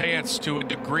seat of his pants to a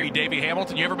degree. Davey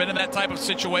Hamilton, you ever been in that type of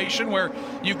situation where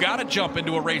you got to jump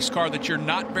into a race car that you're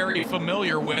not very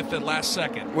familiar with at last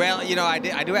second? Well, you know, I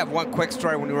do have one quick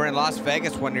story. When we were in Las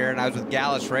Vegas one year, and I was with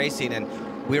Gallus Racing, and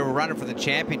we were running for the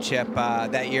championship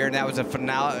that year, and that was a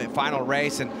final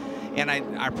race, and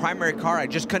our primary car, I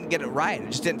just couldn't get it right.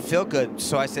 It just didn't feel good.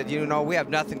 So I said, you know, we have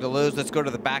nothing to lose. Let's go to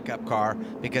the backup car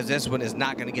because this one is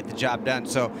not going to get the job done.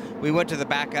 So we went to the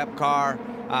backup car,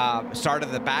 started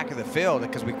at the back of the field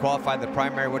because we qualified the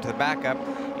primary, went to the backup.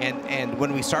 And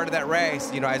when we started that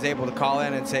race, you know, I was able to call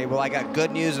in and say, well, I got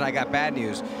good news and I got bad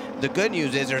news. The good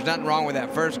news is there's nothing wrong with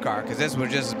that first car because this was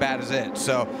just as bad as it.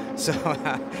 So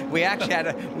we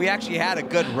actually had a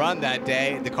good run that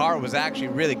day. The car was actually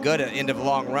really good at end of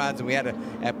long runs, and we had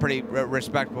a pretty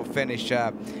respectable finish.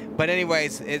 But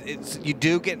anyways, you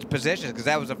do get into positions because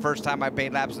that was the first time I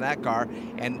made laps in that car,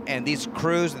 and these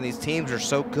crews and these teams are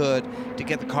so good to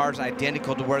get the cars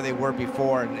identical to where they were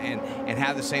before and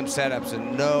have the same setups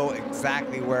and know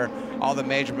exactly where all the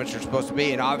measurements are supposed to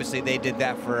be, and obviously they did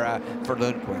that for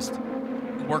Lundqvist.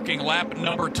 Working lap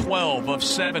number 12 of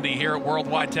 70 here at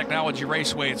Worldwide Technology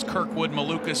Raceway. It's Kirkwood,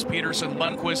 Malukas, Peterson,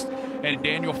 Lundqvist, and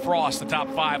Daniel Frost, the top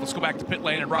 5. Let's go back to pit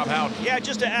lane and Rob Howden. Yeah,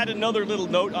 just to add another little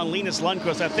note on Linus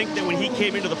Lundqvist, I think that when he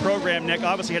came into the program, Nick,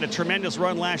 obviously had a tremendous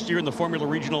run last year in the Formula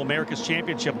Regional Americas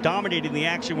Championship, dominating the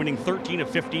action, winning 13 of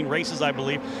 15 races, I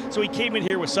believe. So he came in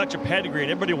here with such a pedigree,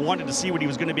 and everybody wanted to see what he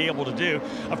was going to be able to do.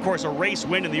 Of course, a race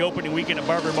win in the opening weekend at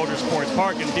Barber Motorsports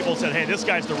Park, and people said, hey, this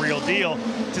guy's the real deal.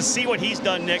 To see what he's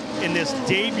done, Nick, in this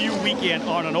debut weekend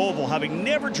on an oval, having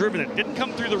never driven it, didn't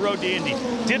come through the road to Indy,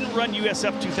 didn't run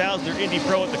USF 2000 or Indy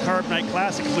Pro at the Carb Night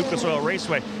Classic at Lucas Oil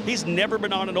Raceway. He's never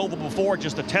been on an oval before,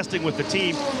 just a testing with the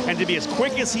team, and to be as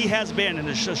quick as he has been and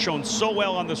has shown so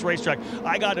well on this racetrack,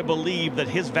 I got to believe that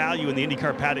his value in the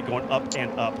IndyCar paddock going up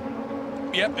and up.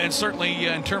 Yep, and certainly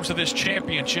in terms of this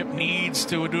championship, needs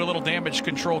to do a little damage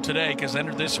control today because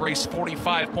entered this race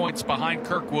 45 points behind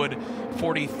Kirkwood,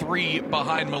 43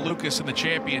 behind Malukas in the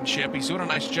championship. He's doing a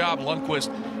nice job,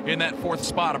 Lundqvist, in that 4th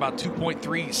spot, about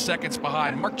 2.3 seconds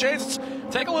behind. Mark James,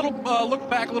 take a little look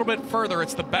back a little bit further.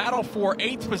 It's the battle for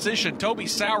 8th position. Toby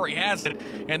Sowery has it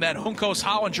in that Juncos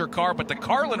Hollinger car, but the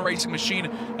Carlin Racing machine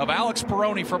of Alex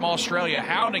Peroni from Australia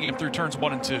hounding him through turns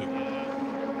 1 and 2.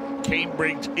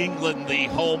 Cambridge, England, the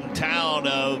hometown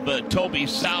of Toby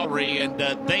Sowery,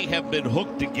 and they have been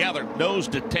hooked together nose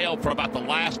to tail for about the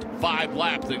last 5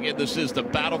 laps. Again, this is the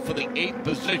battle for the 8th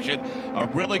position. A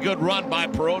really good run by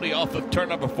Peroni off of turn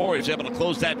number 4. He's able to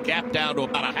close that gap down to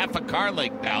about a half a car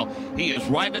length now. He is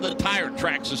right in the tire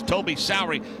tracks as Toby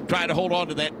Sowery trying to hold on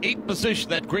to that 8th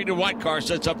position that green and white car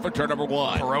sets up for turn number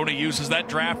 1. Peroni uses that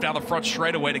draft down the front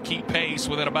straightaway to keep pace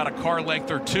within about a car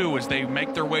length or 2 as they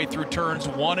make their way through turns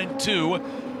 1 and 2.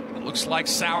 It looks like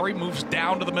Sowery moves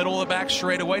down to the middle of the back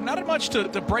straightaway. Not much to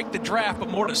break the draft, but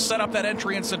more to set up that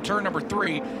entry into turn number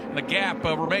 3. And the gap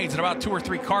remains at about 2 or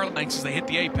 3 car lengths as they hit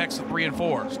the apex of 3 and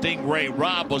 4. Stingray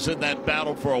Robb was in that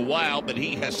battle for a while, but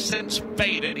he has since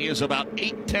faded. He is about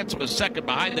 0.8 of a second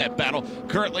behind that battle,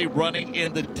 currently running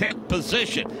in the 10th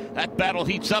position. That battle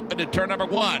heats up into turn number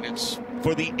 1. It's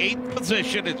for the 8th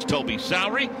position. It's Toby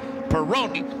Sowery,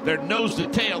 Peroni, they're nose to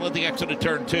tail at the exit of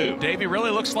turn 2. Davey, really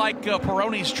looks like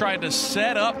Peroni's trying to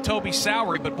set up Toby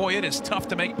Sowery, but boy, it is tough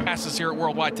to make passes here at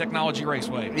Worldwide Technology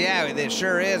Raceway. Yeah, it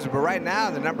sure is. But right now,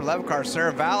 the number 11 car,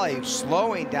 Sarah Valley,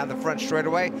 slowing down the front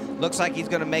straightaway. Looks like he's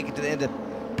going to make it to the end of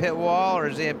pit wall, or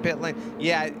is he in pit lane?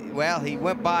 Yeah, well, he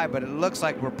went by, but it looks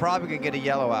like we're probably going to get a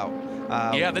yellow out.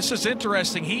 Yeah, this is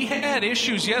interesting. He had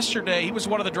issues yesterday. He was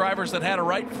one of the drivers that had a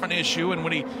right front issue, and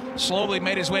when he slowly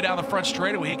made his way down the front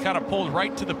straightaway, he kind of pulled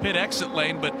right to the pit exit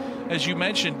lane. But as you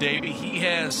mentioned, Davey, he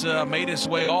has made his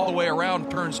way all the way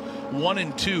around turns 1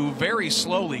 and 2 very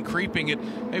slowly, creeping at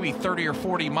maybe 30 or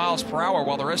 40 miles per hour,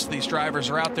 while the rest of these drivers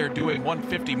are out there doing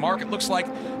 150 mark. It looks like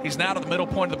he's now to the middle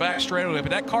point of the back straightaway,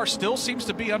 but that car still seems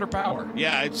to be under power.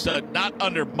 Yeah, it's not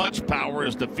under much power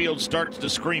as the field starts to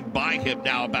scream by him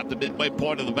now about the midway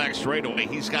point of the back straightaway.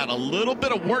 He's got a little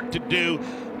bit of work to do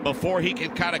before he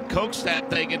can kind of coax that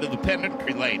thing into the pit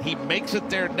entry lane. He makes it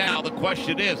there now. The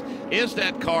question is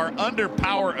that car under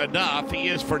power enough? He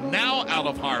is for now out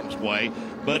of harm's way,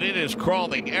 but it is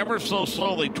crawling ever so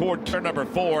slowly toward turn number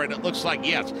 4, and it looks like,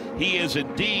 yes, he is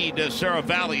indeed, Sarah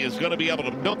Valley is going to be able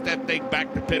to milk that thing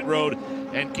back to pit road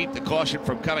and keep the caution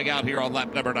from coming out here on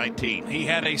lap number 19. He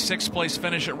had a 6th place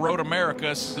finish at Road America.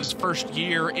 This is his first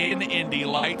year in Indy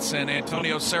Lights, and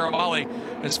Antonio Saravalli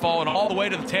has fallen all the way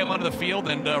to the tail end of the field,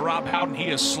 and Rob Howden, he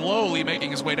is slowly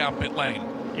making his way down pit lane.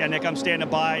 Yeah, Nick, I'm standing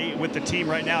by with the team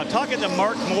right now. Talking to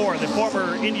Mark Moore, the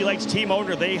former Indy Lights team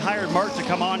owner. They hired Mark to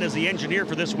come on as the engineer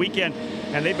for this weekend,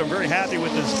 and they've been very happy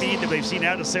with the speed that they've seen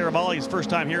out of Saravalli his first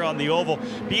time here on the oval.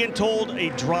 Being told a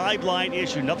driveline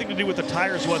issue, nothing to do with the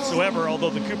tires whatsoever, although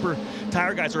the Cooper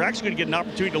tire guys are actually going to get an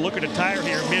opportunity to look at a tire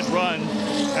here mid-run.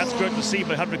 That's good to see,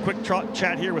 but having a quick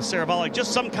chat here with Saravalli,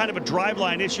 just some kind of a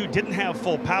driveline issue, didn't have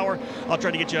full power. I'll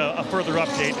try to get you a further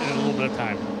update in a little bit of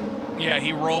time. Yeah,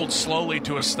 he rolled slowly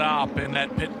to a stop in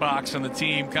that pit box, and the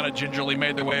team kind of gingerly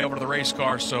made their way over to the race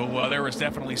car. So there was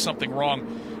definitely something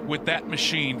wrong with that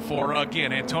machine for,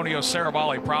 again, Antonio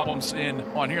Saravalli. Problems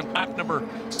on here, lap number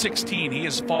 16. He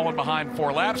has fallen behind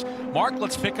 4 laps. Mark,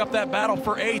 let's pick up that battle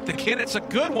for 8th. Again, it's a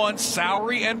good one.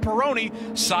 Sowery and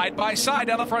Peroni side by side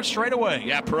down the front straightaway.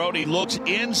 Yeah, Peroni looks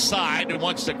inside and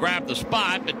wants to grab the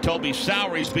spot, but Toby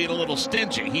Sowery's being a little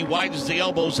stingy. He widens the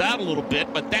elbows out a little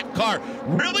bit, but that car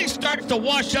really starts to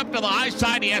wash up to the high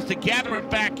side. He has to gather it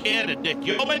back in, and Nick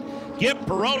Yeoman give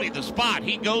Peroni the spot.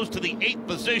 He goes to the 8th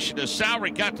position as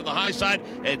Sowery got to the high side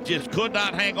and just could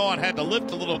not hang on, had to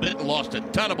lift a little bit and lost a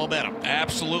ton of momentum.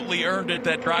 Absolutely earned it,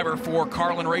 that driver for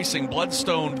Carlin Racing.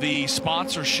 Bloodstone, the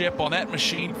sponsorship on that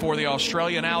machine for the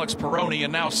Australian Alex Peroni,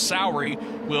 and now Sowery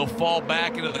will fall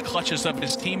back into the clutches of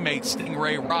his teammate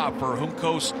Stingray Robb for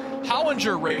Juncos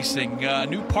Hollinger Racing.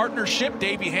 New partnership,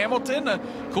 Davey Hamilton.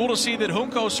 Cool to see that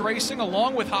Juncos Racing,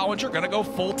 along with Hollinger, going to go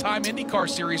full-time IndyCar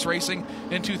Series racing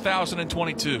in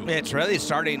 2022. It's really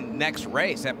starting next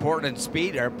race at Portland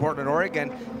Speed, or Portland,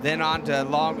 Oregon, then on to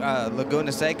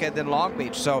Laguna Seca, then Long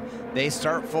Beach. So they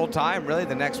start full-time, really,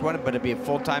 the next one, but it'll be a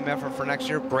full-time effort for next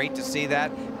year. Great to see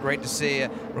that. Great to see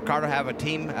Ricardo have a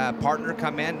team partner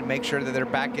come in to make sure that they're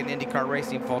back in IndyCar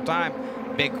racing full-time.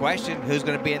 Big question, who's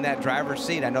going to be in that driver's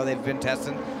seat? I know they've been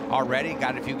testing already,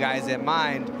 got a few guys in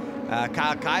mind.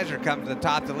 Kyle Kaiser comes to the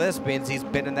top of the list, means he's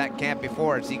been in that camp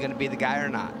before. Is he going to be the guy or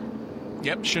not?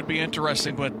 Yep, should be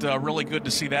interesting, but really good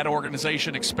to see that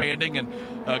organization expanding and,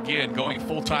 again, going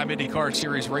full-time IndyCar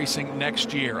Series racing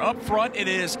next year. Up front, it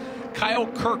is Kyle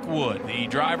Kirkwood, the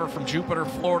driver from Jupiter,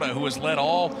 Florida, who has led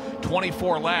all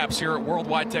 24 laps here at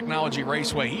Worldwide Technology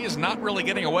Raceway. He is not really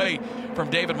getting away from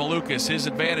David Malukas. His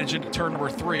advantage into turn number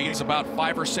 3 is about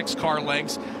 5 or 6 car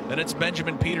lengths. Then it's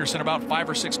Benjamin Peterson about 5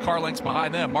 or 6 car lengths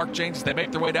behind them. Mark James, they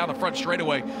make their way down the front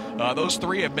straightaway. Those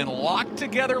 3 have been locked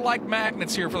together like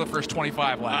magnets here for the first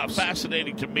 25 laps.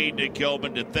 Fascinating to me, Nick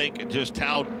Yeoman, to think just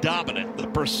how dominant the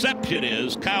perception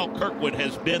is. Kyle Kirkwood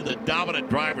has been the dominant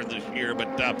driver this year,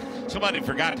 but somebody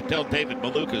forgot to tell David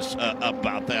Malukas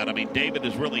about that. I mean, David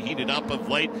has really heated up of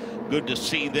late. Good to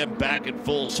see them back in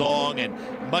full song, and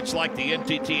much like the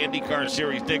NTT IndyCar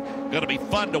Series, Nick, going to be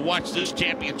fun to watch this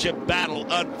championship battle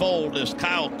unfold as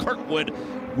Kyle Kirkwood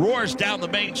roars down the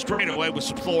main straightaway with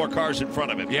some slower cars in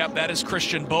front of him. Yep, that is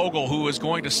Christian Bogle, who is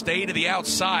going to stay to the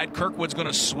outside. Kirkwood's going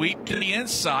to sweep to the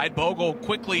inside. Bogle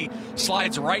quickly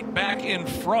slides right back in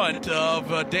front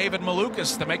of David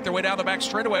Malukas to make their way down the back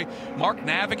straightaway. Mark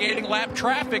navigating lap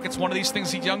traffic. It's one of these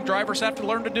things these young drivers have to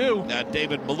learn to do.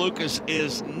 David Malukas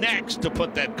is next to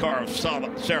put that car of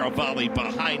Saravalli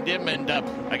behind him, and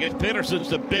I guess Peterson's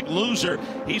the big loser.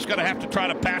 He's going to have to try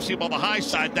to pass him on the high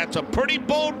side. That's a pretty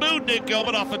bold move, Nick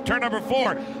Gilman, off of turn number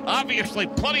 4. Obviously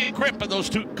plenty of grip in those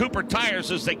 2 Cooper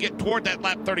tires as they get toward that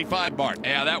lap 35 mark.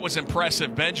 Yeah, that was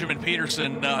impressive. Benjamin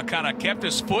Peterson kind of kept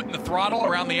his foot in the throttle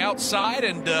around the outside,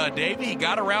 and Davey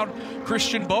got around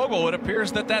Christian Bogle. It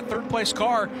appears that 3rd place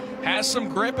car has some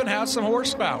grip and has some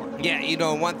horsepower. Yeah, you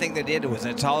know, one thing they did was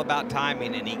it's all about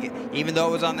timing, and even though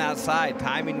it was on the outside,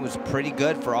 timing was pretty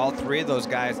good for all 3 of those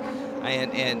guys,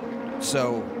 and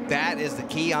so that is the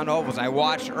key on ovals. I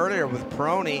watched earlier with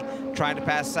Peroni trying to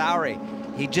pass Sowery.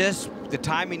 The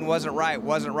timing wasn't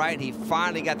right. He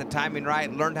finally got the timing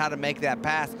right, learned how to make that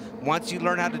pass. Once you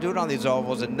learn how to do it on these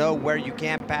ovals and know where you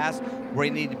can pass, where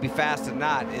you need to be fast and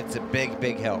not, it's a big,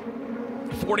 big help.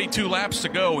 42 laps to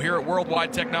go here at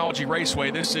Worldwide Technology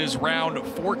Raceway. This is round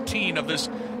 14 of this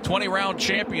 20-round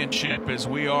championship as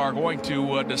we are going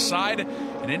to decide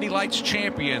an Indy Lights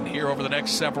champion here over the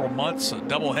next several months. A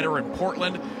doubleheader in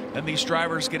Portland. Then these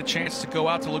drivers get a chance to go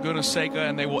out to Laguna Seca,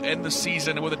 and they will end the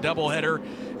season with a doubleheader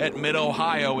at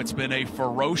Mid-Ohio. It's been a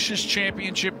ferocious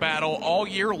championship battle all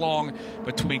year long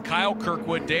between Kyle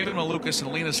Kirkwood, David Malukas,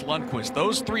 and Linus Lundqvist.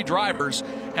 Those three drivers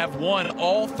have won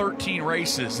all 13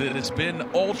 races. It has been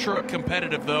ultra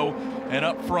competitive, though, and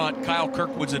up front, Kyle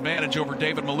Kirkwood's advantage over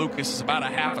David Malukas is about a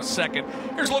half a second.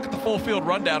 Here's a look at the full field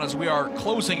rundown as we are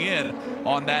closing in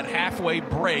on that halfway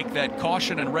break, that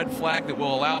caution and red flag that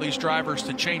will allow these drivers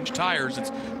to change tires.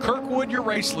 It's Kirkwood, your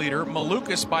race leader.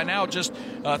 Malukas by now just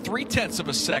 0.3 of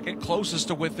a second, closest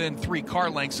to within 3 car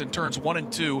lengths in turns 1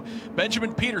 and 2.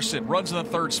 Benjamin Peterson runs in the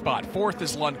 3rd spot. 4th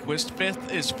is Lundqvist.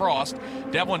 5th is Frost.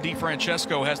 Devlin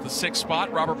DeFrancesco has the 6th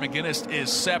spot. Robert McGinnis is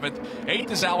 7th.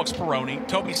 8th is Alex Peroni.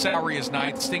 Toby Sowery is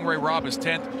 9th. Stingray Robb is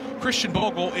 10th. Christian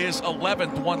Bogle is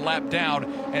 11th, 1 lap down.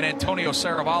 And Antonio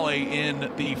Serravalle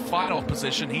in the final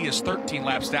position. He is 13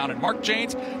 laps down. And Mark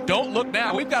Janes, don't look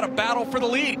now. We've got a battle for the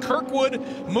lead.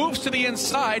 Kirkwood moves to the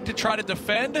inside to try to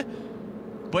defend.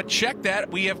 But check that.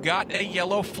 We have got a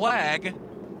yellow flag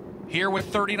here with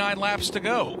 39 laps to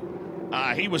go.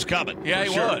 He was coming. Yeah, he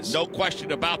was. No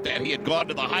question about that. He had gone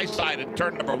to the high side in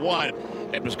turn number 1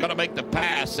 and was going to make the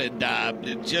pass. And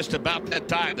just about that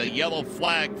time, the yellow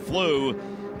flag flew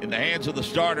in the hands of the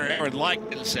starter, Aaron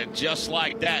Likens. And just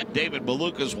like that, David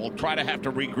Malukas will try to have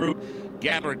to regroup,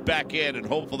 gather it back in, and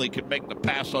hopefully can make the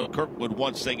pass on Kirkwood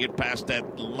once they get past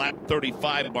that lap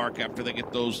 35 mark after they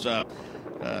get those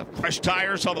fresh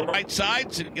tires on the right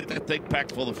sides and get that thing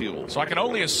packed full of fuel. So I can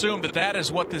only assume that that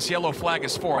is what this yellow flag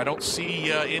is for. I don't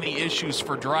see any issues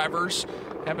for drivers.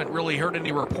 Haven't really heard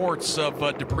any reports of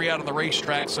debris out on the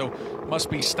racetrack, so must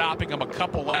be stopping them a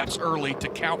couple laps early to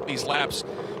count these laps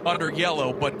under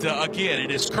yellow. But again, it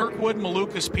is Kirkwood,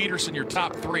 Malukas, Peterson, your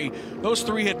top 3. Those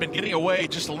 3 had been getting away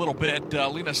just a little bit.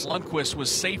 Linus Lundqvist was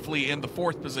safely in the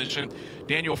 4th position.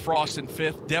 Daniel Frost in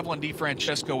 5th. Devlin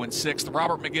DeFrancesco in 6th.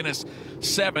 Robert McGinnis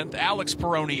 7th. Alex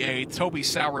Peroni 8th. Toby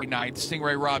Sowery 9th.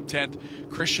 Stingray Robb 10th.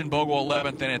 Christian Bogle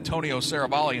 11th. And Antonio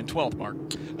Serravalle in 12th, Mark.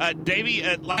 Davey,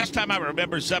 last time I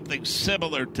remember something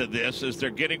similar to this as they're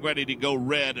getting ready to go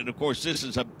red, and of course this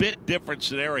is a bit different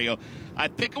scenario. I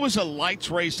think it was a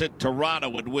lights race at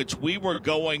Toronto in which we were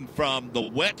going from the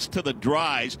wets to the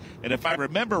dries, and if I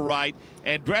remember right,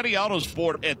 Andretti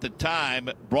Autosport at the time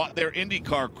brought their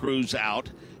IndyCar crews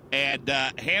out and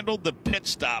handled the pit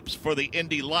stops for the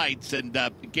Indy Lights and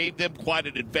gave them quite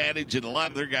an advantage, and a lot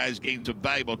of their guys gained some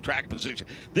valuable track position.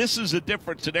 This is a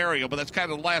different scenario, but that's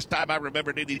kind of the last time I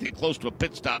remembered anything close to a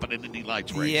pit stop in an Indy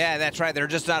Lights race. Yeah, that's right. They're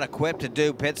just not equipped to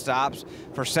do pit stops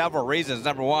for several reasons.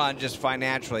 Number one, just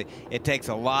financially. It takes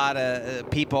a lot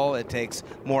of people. It takes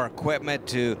more equipment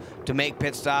to make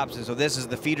pit stops, and so this is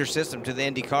the feeder system to the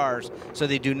Indy cars, so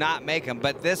they do not make them.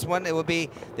 But this one, it will be,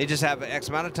 they just have X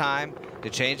amount of time to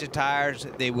change the tires.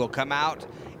 They will come out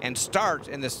and start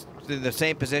in the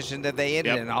same position that they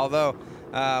ended in. Although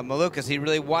Malukas, he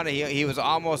really wanted, he was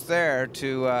almost there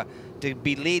to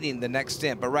be leading the next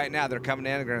stint. But right now they're coming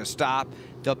in, they're going to stop.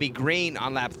 They'll be green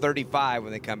on lap 35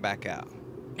 when they come back out.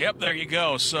 Yep, there you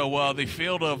go. So the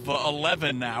field of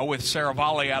 11 now with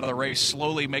Serravalle out of the race,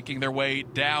 slowly making their way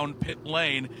down pit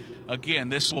lane. Again,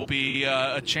 this will be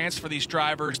a chance for these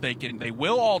drivers. They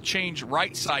will all change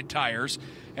right side tires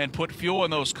and put fuel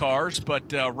in those cars.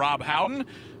 But Rob Howden,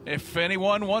 if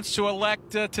anyone wants to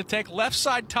elect to take left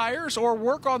side tires or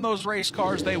work on those race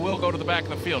cars, they will go to the back of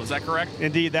the field. Is that correct?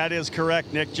 Indeed, that is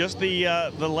correct, Nick. Just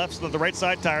the right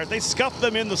side tires. They scuffed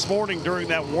them in this morning during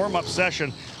that warm-up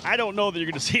session. I don't know that you're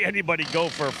going to see anybody go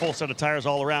for a full set of tires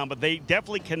all around, but they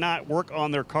definitely cannot work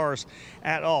on their cars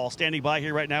at all. Standing by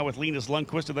here right now with Linus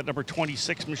Lundqvist of that number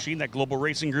 26 machine, that Global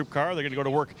Racing Group car. They're going to go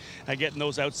to work getting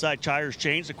those outside tires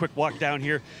changed. A quick walk down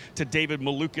here to David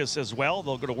Malukas as well.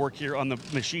 They'll go to work here on the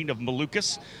machine of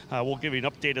Malukas. We'll give you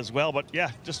an update as well. But yeah,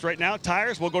 just right now,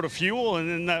 tires. We'll go to fuel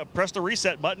and then press the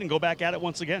reset button and go back at it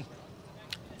once again.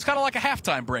 It's kind of like a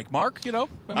halftime break, Mark. You know,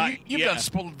 I mean, you've yeah.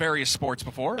 done various sports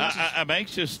before. I'm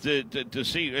anxious to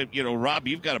see, Rob,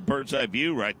 you've got a bird's eye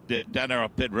view right down there on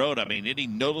pit road. I mean, any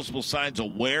noticeable signs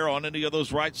of wear on any of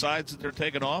those right sides that they're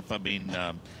taking off? I mean,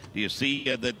 do you see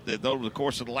that over the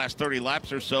course of the last 30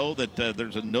 laps or so that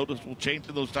there's a noticeable change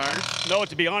in those tires? No,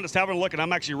 to be honest, having a look, and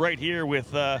I'm actually right here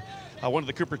with one of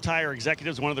the Cooper Tire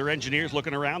executives, one of their engineers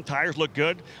looking around. Tires look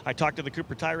good. I talked to the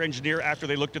Cooper Tire engineer after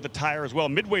they looked at the tire as well.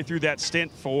 Midway through that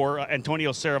stint for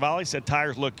Antonio Saravalli, said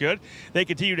tires look good. They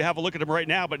continue to have a look at them right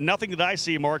now, but nothing that I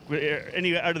see, Mark,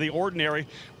 any out of the ordinary,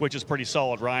 which is pretty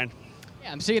solid, Ryan.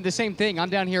 Yeah, I'm seeing the same thing. I'm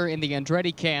down here in the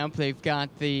Andretti camp. They've got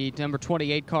the number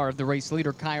 28 car of the race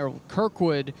leader, Kyle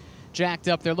Kirkwood, jacked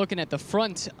up. They're looking at the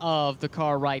front of the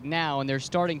car right now, and they're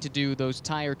starting to do those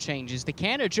tire changes. They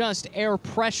can adjust air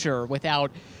pressure without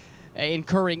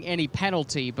incurring any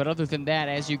penalty, but other than that,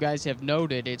 as you guys have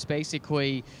noted, it's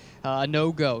basically a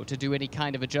no-go to do any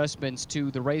kind of adjustments to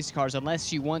the race cars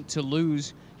unless you want to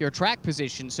lose your track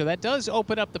position. So that does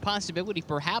open up the possibility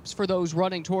perhaps for those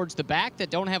running towards the back that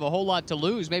don't have a whole lot to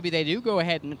lose. Maybe they do go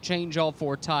ahead and change all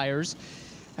 4 tires,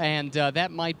 and that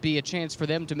might be a chance for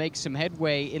them to make some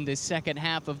headway in the second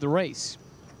half of the race.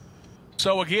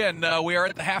 So again, we are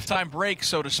at the halftime break,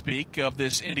 so to speak, of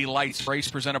this Indy Lights race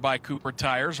presented by Cooper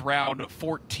Tires, round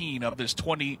 14 of this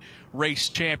 20-race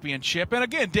championship. And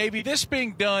again, Davey, this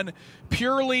being done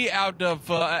purely out of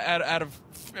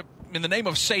in the name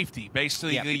of safety.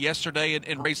 Basically, yesterday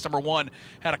in race number 1,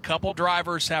 had a couple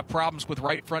drivers have problems with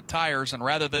right front tires, and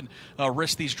rather than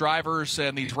risk these drivers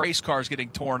and these race cars getting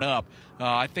torn up,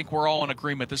 I think we're all in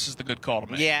agreement this is the good call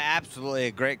to make. Yeah, absolutely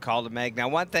a great call to make. Now,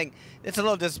 one thing that's a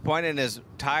little disappointing is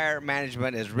tire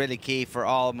management is really key for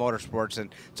all motorsports,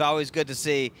 and it's always good to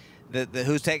see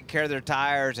who's taking care of their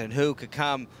tires and who could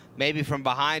come maybe from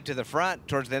behind to the front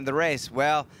towards the end of the race.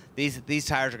 Well, these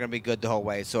tires are going to be good the whole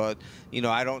way. So,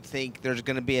 I don't think there's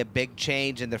going to be a big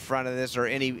change in the front of this or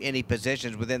any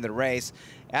positions within the race,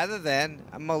 other than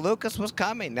Malukas was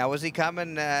coming. Now, was he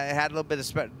coming? Had a little bit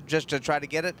of just to try to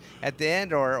get it at the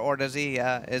end, or does he?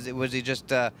 Was he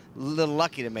just a little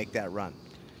lucky to make that run?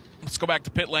 Let's go back to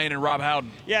pit lane and Rob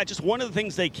Howden. Yeah, just one of the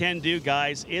things they can do,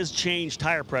 guys, is change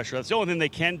tire pressure. That's the only thing they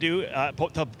can do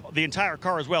to the entire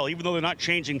car as well. Even though they're not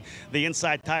changing the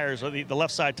inside tires or the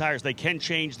left side tires, they can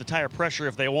change the tire pressure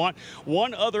if they want.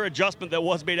 One other adjustment that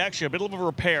was made, actually a bit of a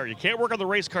repair. You can't work on the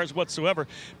race cars whatsoever,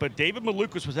 but David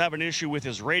Malukas was having an issue with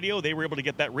his radio. They were able to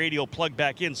get that radio plugged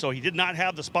back in, so he did not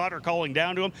have the spotter calling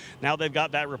down to him. Now they've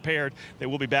got that repaired. They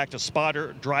will be back to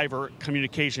spotter-driver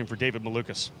communication for David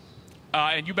Malukas.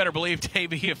 And you better believe,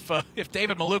 Davey, if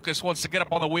David Malukas wants to get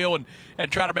up on the wheel and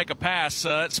try to make a pass,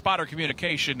 spotter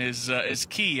communication is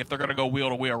key if they're going to go wheel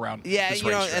to wheel around. Yeah, this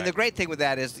and the great thing with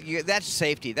that is that's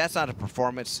safety. That's not a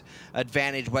performance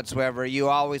advantage whatsoever. You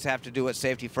always have to do it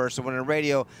safety first. So when a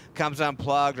radio comes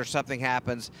unplugged or something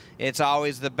happens, it's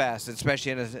always the best,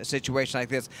 especially in a situation like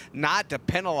this. Not to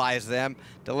penalize them,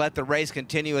 to let the race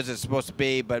continue as it's supposed to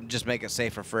be, but just make it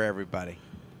safer for everybody.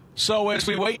 So as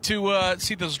we wait to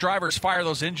see those drivers fire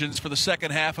those engines for the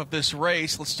second half of this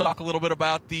race, let's talk a little bit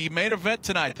about the main event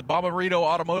tonight, the Bommarito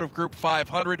Automotive Group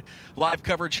 500. Live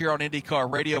coverage here on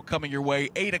IndyCar Radio coming your way,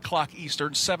 8 o'clock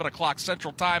Eastern, 7 o'clock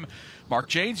Central Time. Mark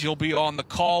Janes, you'll be on the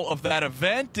call of that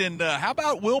event. And how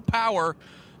about Will Power?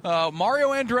 Mario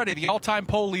Andretti, the all-time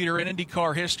pole leader in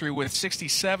IndyCar history with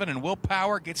 67, and Will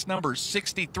Power gets number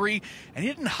 63. And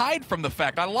he didn't hide from the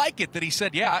fact, I like it, that he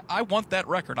said, yeah, I want that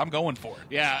record. I'm going for it.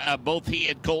 Yeah, both he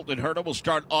and Colton Herta will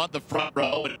start on the front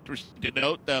row. Interesting to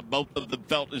note, both of them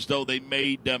felt as though they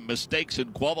made mistakes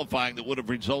in qualifying that would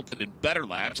have resulted in better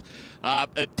laps.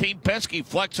 Team Penske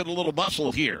flexing a little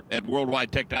muscle here at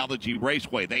Worldwide Technology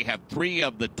Raceway. They have 3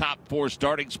 of the top 4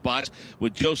 starting spots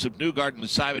with Joseph Newgarden and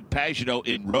Simon Pagenaud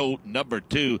in row number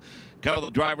 2. A couple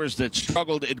of drivers that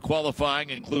struggled in qualifying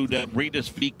include Rinus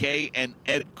VeeKay and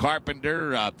Ed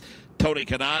Carpenter. Tony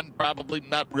Kanaan probably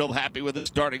not real happy with his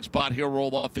starting spot. He'll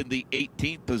roll off in the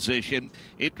 18th position.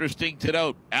 Interesting to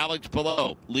note, Alex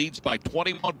Palou leads by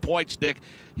 21 points, Nick.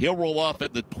 He'll roll off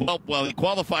in the 12th. Well, he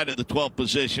qualified in the 12th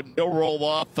position. He'll roll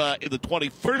off in the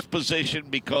 21st position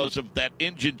because of that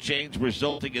engine change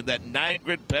resulting in that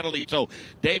 9-grid penalty. So,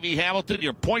 Davey Hamilton,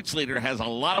 your points leader, has a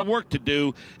lot of work to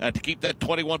do to keep that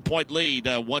 21-point lead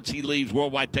once he leaves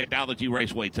Worldwide Technology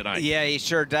Raceway tonight. Yeah, he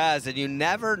sure does. And you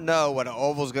never know what an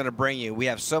oval's going to bring you. We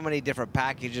have so many different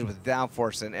packages with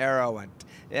downforce and aero,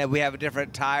 and we have a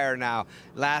different tire now.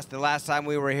 The last time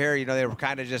we were here, they were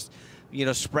kind of just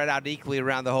spread out equally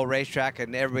around the whole racetrack,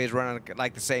 and everybody's running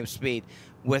like the same speed.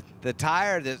 with the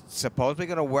tire that's supposedly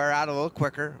going to wear out a little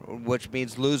quicker, which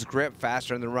means lose grip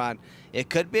faster in the run, it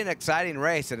could be an exciting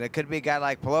race, and it could be a guy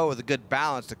like Palou with a good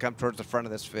balance to come towards the front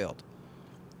of this field.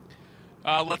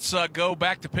 Let's go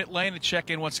back to pit lane and check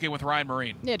in once again with Ryan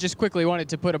Marine. Yeah, just quickly wanted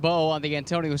to put a bow on the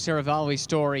Antonio Saravalli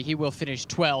story. He will finish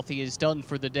 12th. He is done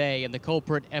for the day, and the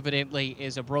culprit evidently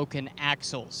is a broken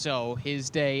axle. So his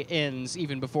day ends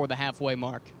even before the halfway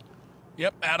mark.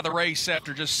 Yep, out of the race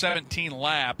after just 17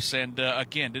 laps, and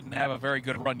again, didn't have a very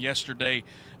good run yesterday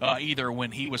either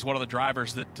when he was one of the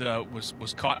drivers that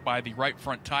was caught by the right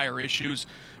front tire issues.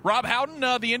 Rob Howden,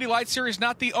 the Indy Lights Series,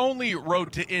 not the only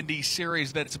Road to Indy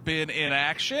series that's been in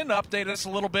action. Update us a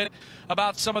little bit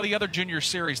about some of the other junior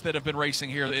series that have been racing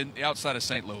here outside of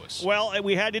St. Louis. Well,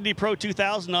 we had Indy Pro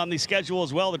 2000 on the schedule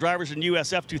as well. The drivers in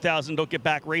USF 2000 don't get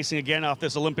back racing again off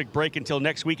this Olympic break until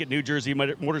next week at New Jersey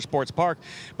Motorsports Park.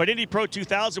 But Indy Pro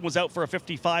 2000 was out for a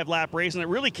 55-lap race, and it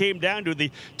really came down to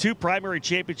the two primary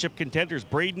championship contenders,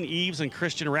 Braden Eves and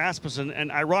Christian Rasmussen,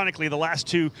 and ironically, the last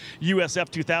two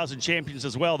USF 2000 champions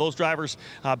as well. Those drivers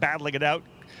battling it out.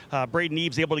 Braden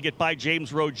Eves able to get by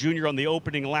James Rowe Jr. on the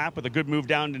opening lap with a good move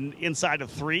down inside of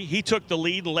 3. He took the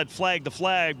lead and led flag to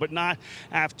flag, but not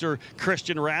after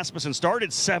Christian Rasmussen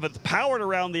started 7th, powered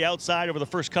around the outside over the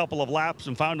first couple of laps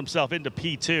and found himself into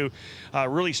P2.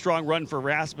 Really strong run for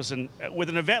Rasmussen. With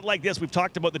an event like this, we've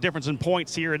talked about the difference in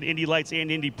points here in Indy Lights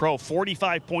and Indy Pro.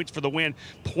 45 points for the win,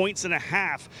 1.5 points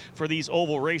for these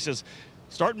oval races.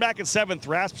 Starting back in 7th,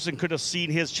 Rasmussen could have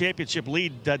seen his championship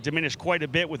lead diminish quite a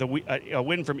bit with a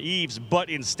win from Eves, but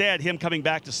instead, him coming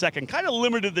back to 2nd kind of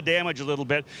limited the damage a little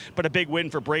bit, but a big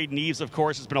win for Braden Eves, of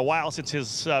course. It's been a while since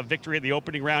his victory at the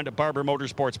opening round at Barber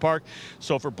Motorsports Park,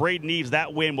 so for Braden Eves,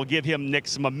 that win will give him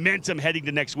some momentum heading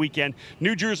to next weekend.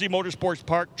 New Jersey Motorsports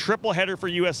Park, triple header for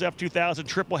USF 2000,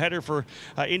 triple header for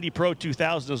Indy Pro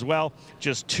 2000 as well.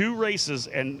 Just 2 races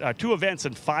and 2 events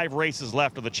and 5 races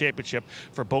left of the championship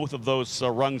for both of those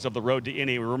rungs of the road to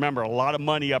Indy. Remember, a lot of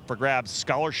money up for grabs.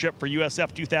 Scholarship for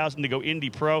USF 2000 to go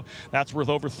Indy Pro. That's worth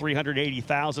over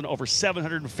 $380,000, over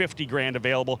 $750,000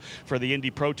 available for the Indy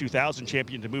Pro 2000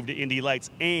 champion to move to Indy Lights,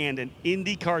 and an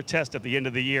IndyCar test at the end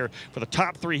of the year for the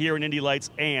top 3 here in Indy Lights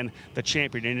and the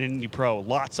champion in Indy Pro.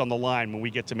 Lots on the line when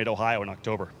we get to Mid-Ohio in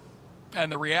October. And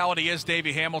the reality is,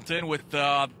 Davey Hamilton, with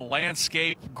the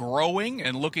landscape growing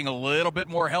and looking a little bit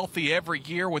more healthy every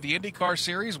year with the IndyCar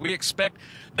Series, we expect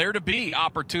there to be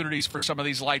opportunities for some of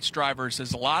these lights drivers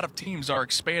as a lot of teams are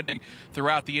expanding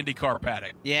throughout the IndyCar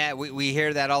paddock. Yeah, we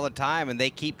hear that all the time, and they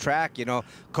keep track. You know,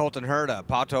 Colton Herta,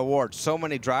 Pato Ward, so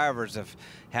many drivers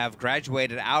have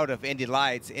graduated out of Indy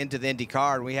Lights into the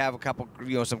IndyCar, and we have a couple,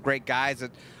 some great guys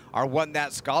that are wanting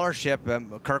that scholarship.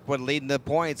 Kirkwood leading the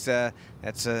points.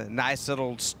 That's a nice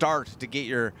little start to get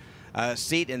your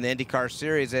seat in the IndyCar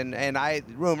Series. And I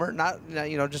rumor, not just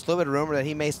a little bit of rumor, that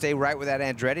he may stay right with that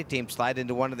Andretti team, slide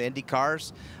into one of the Indy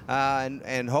cars,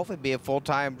 and hopefully be a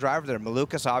full-time driver there.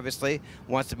 Malukas obviously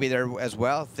wants to be there as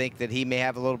well. Think that he may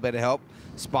have a little bit of help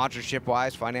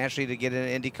sponsorship-wise, financially, to get in an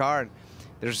Indy car. And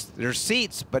there's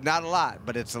seats, but not a lot.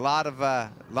 But it's a lot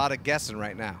of guessing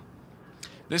right now.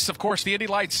 This, of course, the Indy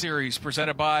Lights Series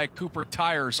presented by Cooper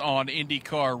Tires on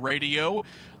IndyCar Radio.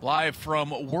 Live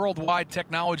from Worldwide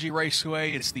Technology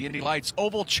Raceway, it's the Indy Lights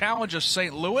Oval Challenge of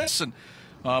St. Louis. And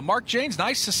Mark Janes,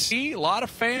 nice to see a lot of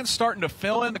fans starting to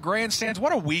fill in the grandstands.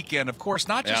 What a weekend. Of course,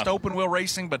 not just open wheel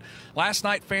racing, but last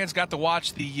night fans got to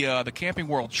watch the Camping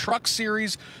World Truck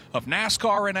Series of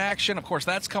NASCAR in action. Of course,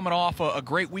 that's coming off a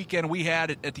great weekend we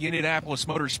had at the Indianapolis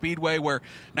Motor Speedway, where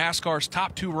NASCAR's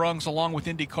top 2 rungs along with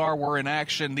IndyCar were in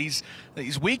action. These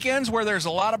weekends where there's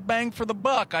a lot of bang for the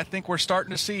buck, I think we're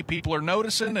starting to see people are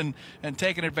noticing and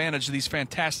taking advantage of these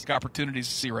fantastic opportunities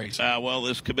to see racing. Well,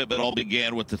 this commitment all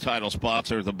began with the title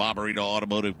sponsor, the Bommarito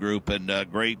Automotive Group, and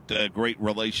great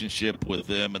relationship with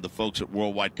them and the folks at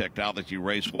Worldwide Technology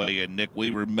Raceway. And Nick, we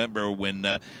remember when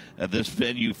this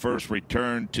venue first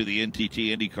returned to the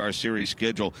NTT IndyCar Series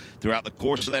schedule. Throughout the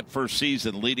course of that first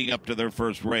season, leading up to their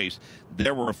first race,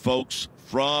 there were folks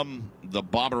from the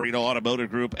Bommarito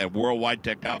Automotive Group and Worldwide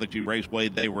Technology Raceway.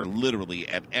 They were literally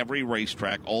at every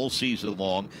racetrack all season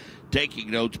long,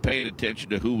 taking notes, paying attention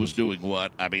to who was doing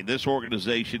what. I mean, this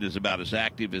organization is about as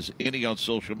active as any on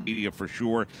social media for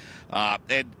sure.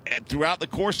 And throughout the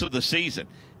course of the season,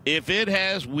 if it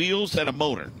has wheels and a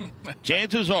motor,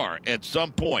 chances are at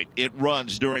some point it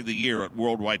runs during the year at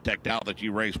Worldwide Technology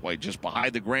Raceway, just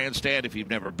behind the grandstand. If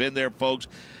you've never been there, folks,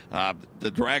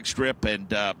 the drag strip, and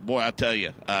boy, I'll tell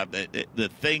you, the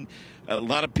thing. A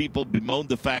lot of people bemoaned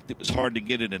the fact it was hard to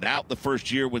get in and out the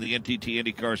first year when the NTT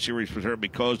IndyCar Series was here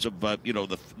because of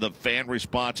the fan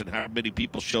response and how many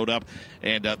people showed up,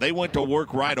 and they went to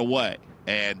work right away.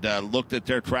 and looked at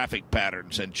their traffic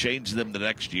patterns and changed them the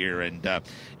next year. And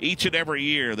each and every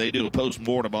year they do a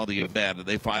post-mortem on the event, and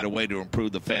they find a way to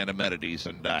improve the fan amenities.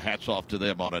 And hats off to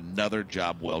them on another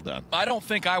job well done. I don't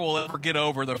think I will ever get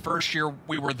over the first year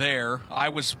we were there. I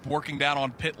was working down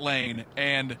on pit lane,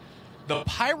 and the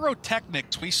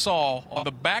pyrotechnics we saw on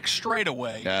the back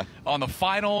straightaway on the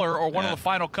final or one of the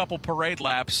final couple parade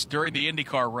laps during the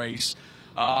IndyCar race,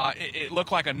 it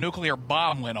looked like a nuclear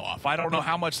bomb went off. I don't know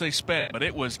how much they spent, but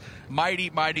it was mighty,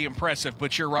 mighty impressive.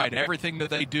 But you're right. Everything that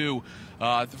they do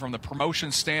from the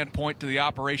promotion standpoint to the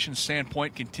operations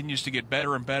standpoint continues to get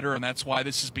better and better, and that's why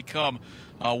this has become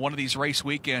one of these race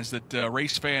weekends that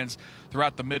race fans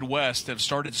throughout the Midwest have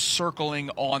started circling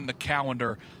on the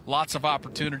calendar. Lots of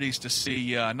opportunities to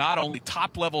see not only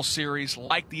top-level series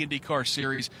like the IndyCar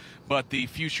Series, but the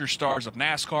future stars of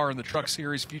NASCAR and the Truck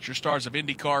Series, future stars of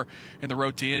IndyCar and the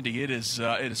Road to Indy. It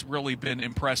has really been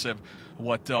impressive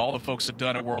what all the folks have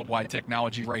done at Worldwide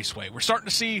Technology Raceway. We're starting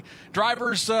to see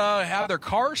drivers have their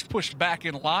cars pushed back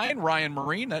in line. Ryan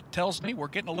Marine, that tells me we're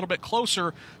getting a little bit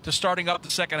closer to starting up the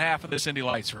second half of this Indy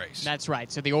Lights race. That's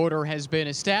right. So the order has been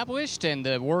established and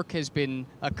the work has been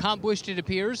accomplished, it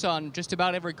appears, on just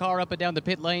about every car up and down the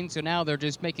pit lane. So now they're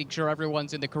just making sure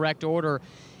everyone's in the correct order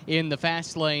in the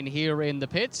fast lane here in the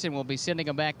pits, and we'll be sending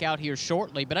them back out here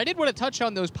shortly. But I did want to touch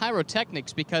on those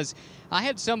pyrotechnics because I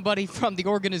had somebody from the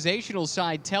organizational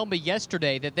side tell me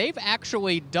yesterday that they've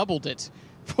actually doubled it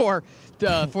for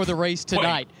the race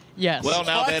tonight. Yes. Well,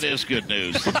 now that is good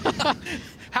news.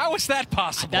 How is that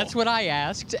possible? That's what I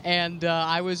asked, and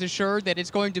I was assured that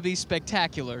it's going to be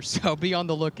spectacular, so be on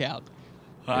the lookout.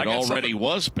 It already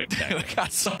was spectacular. I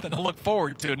got something to look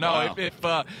forward to. No, wow. if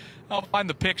I'll find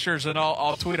the pictures and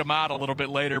I'll tweet them out a little bit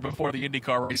later before the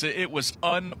IndyCar race. It was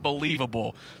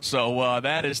unbelievable. So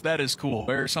that is cool.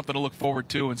 There's something to look forward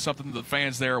to and something that the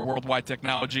fans there at Worldwide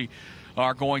Technology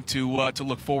are going to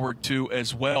look forward to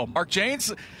as well. Mark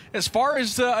Janes, as far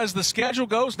as the schedule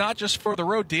goes, not just for the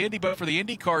Road to Indy, but for the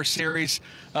IndyCar Series,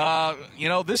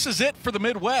 this is it for the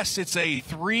Midwest. It's a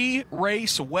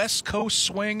 3-race West Coast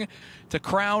swing to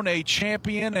crown a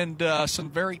champion, and some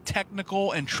very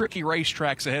technical and tricky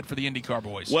racetracks ahead for the IndyCar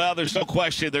boys. Well, there's no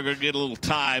question they're going to get a little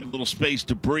time, a little space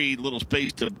to breathe, a little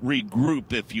space to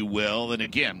regroup, if you will. And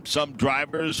again, some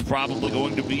drivers probably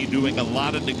going to be doing a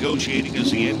lot of negotiating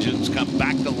as the engines come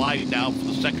back to life now for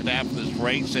the second half of this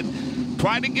race, and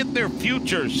trying to get their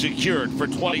future secured for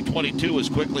 2022 as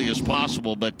quickly as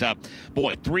possible. But,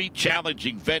 boy, 3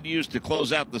 challenging venues to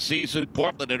close out the season: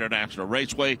 Portland International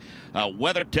Raceway,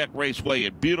 WeatherTech Raceway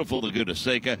in beautiful Laguna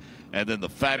Seca, and then the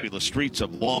fabulous streets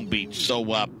of Long Beach. So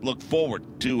look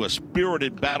forward to a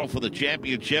spirited battle for the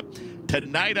championship.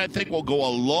 Tonight, I think, will go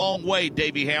a long way,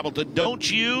 Davey Hamilton,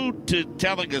 don't you, to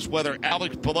telling us whether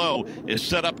Alex Palou is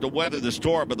set up to weather the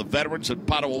storm of the veterans and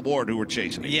Pato Award who are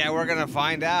chasing him. Yeah, we're going to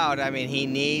find out. I mean, he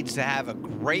needs to have a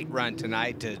great run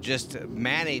tonight to just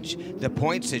manage the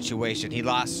point situation. He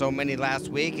lost so many last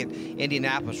week at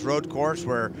Indianapolis Road Course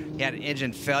where he had an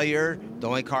engine failure, the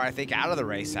only car, I think, out of the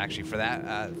race, actually, for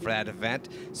that event.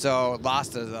 So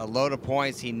lost a load of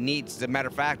points. He needs, as a matter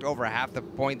of fact, over half the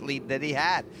point lead that he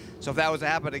had. So if that was to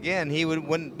happen again, he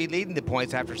wouldn't be leading the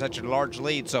points after such a large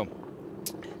lead. So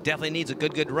definitely needs a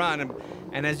good run.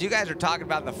 And as you guys are talking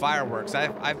about the fireworks,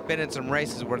 I've been in some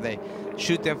races where they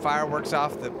shoot them fireworks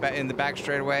off in the back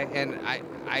straightaway, and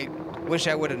I wish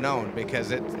I would have known,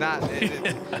 because it's not.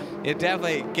 It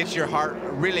definitely gets your heart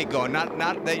really going. Not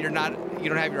that you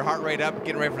don't have your heart rate up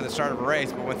getting ready for the start of a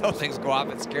race, but when those things go off,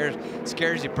 it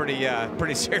scares you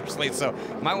pretty seriously. So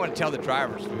you might want to tell the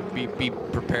drivers to be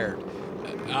prepared.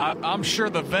 I'm sure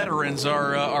the veterans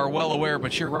are well aware,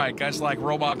 but you're right. Guys like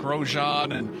Romain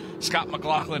Grosjean and Scott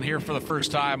McLaughlin here for the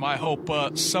first time. I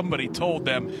hope somebody told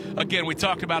them. Again, we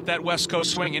talked about that West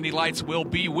Coast swing. Indy Lights will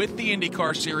be with the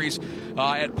IndyCar Series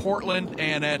at Portland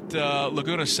and at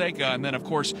Laguna Seca. And then, of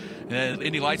course, the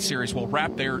Indy Lights Series will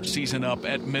wrap their season up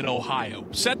at Mid-Ohio.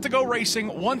 Set to go racing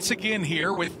once again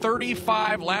here with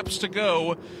 35 laps to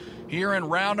go. Here in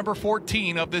round number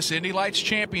 14 of this Indy Lights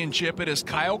Championship, it is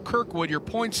Kyle Kirkwood, your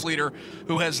points leader,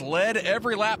 who has led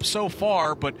every lap so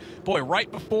far. But, boy,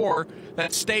 right before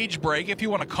that stage break, if you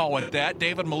want to call it that,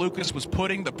 David Malukas was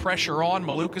putting the pressure on.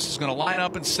 Malukas is going to line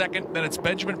up in second. Then it's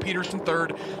Benjamin Peterson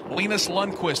third, Linus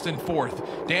Lundqvist in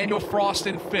fourth, Daniel Frost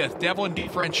in fifth, Devlin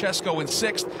DeFrancesco in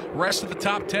sixth. Rest of the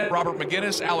top 10, Robert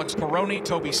McGinnis, Alex Peroni,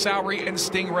 Toby Sowery, and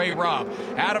Stingray Robb.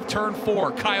 Out of turn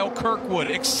 4, Kyle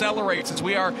Kirkwood accelerates as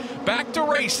we are Back to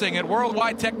racing at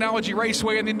Worldwide Technology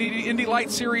Raceway in the Indy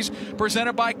Light Series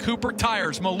presented by Cooper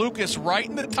Tires. Malukas right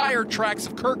in the tire tracks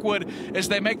of Kirkwood as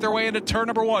they make their way into turn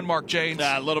number 1, Mark James.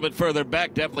 A little bit further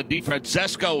back, definitely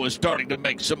DeFrancesco is starting to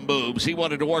make some moves. He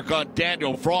wanted to work on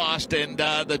Daniel Frost and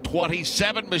the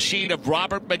 27 machine of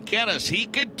Robert McGinnis. He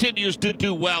continues to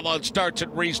do well on starts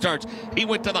and restarts. He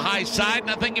went to the high side,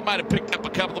 and I think he might have picked up a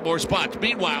couple of more spots.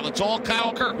 Meanwhile, it's all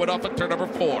Kyle Kirkwood off at turn number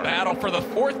 4. Battle for the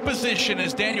 4th position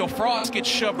as Daniel Frost gets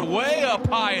shoved way up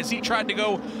high as he tried to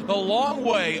go the long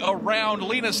way around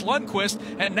Linus Lundqvist,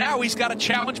 and now he's got a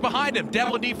challenge behind him.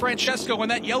 Devlin DeFrancesco in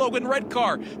that yellow and red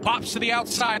car pops to the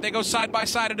outside. They go side by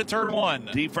side into turn 1.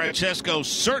 DeFrancesco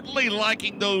certainly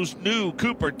liking those new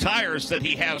Cooper tires that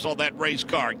he has on that race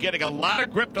car. Getting a lot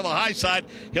of grip to the high side.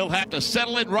 He'll have to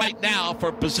settle in right now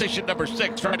for position number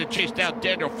 6, trying to chase down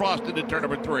Daniel Frost into turn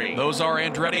number 3. Those are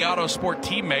Andretti Autosport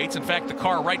teammates. In fact, the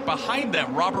car right behind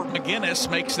them, Robert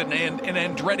McGinnis, makes an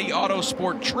Andretti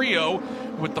Autosport trio,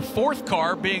 with the 4th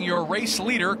car being your race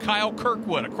leader, Kyle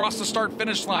Kirkwood, across the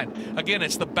start-finish line. Again,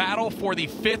 it's the battle for the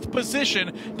 5th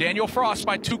position. Daniel Frost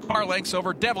by 2 car lengths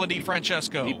over Devlin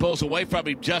DeFrancesco. He pulls away from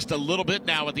him just a little bit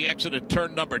now at the exit of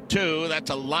turn number 2.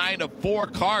 That's a line of 4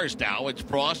 cars now. It's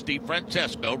Frost,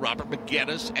 DeFrancesco, Robert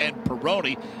McGinnis, and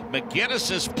Peroni.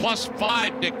 McGinnis is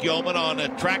 +5, Nick Yeoman, on a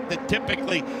track that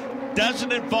typically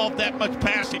doesn't involve that much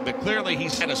passing, but clearly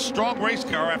he's had a strong race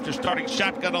car after starting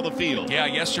shotgun on the field. Yeah,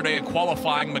 yesterday in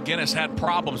qualifying, McGinnis had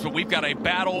problems, but we've got a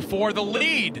battle for the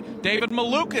lead. David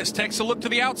Malukas takes a look to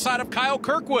the outside of Kyle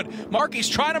Kirkwood. Marky's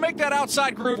trying to make that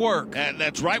outside groove work. And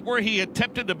that's right where he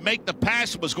attempted to make the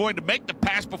pass, was going to make the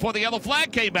pass before the yellow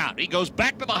flag came out. He goes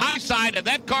back to the high side, and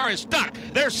that car is stuck.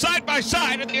 They're side by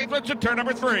side at the entrance of turn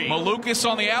number 3. Malukas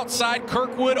on the outside,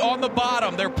 Kirkwood on the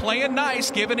bottom. They're playing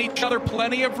nice, giving each other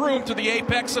plenty of room to the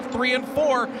apex of 3 and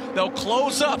 4. They'll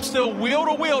close up, still wheel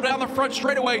to wheel down the front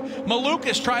straightaway.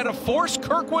 Malukas trying to force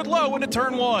Kirkwood low into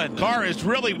turn 1. Car is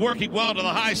really working well to the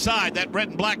high side. That red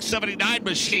and black 79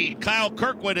 machine. Kyle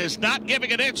Kirkwood is not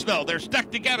giving an inch, though. They're stuck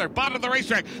together. Bottom of the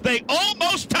racetrack. They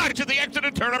almost touch at the exit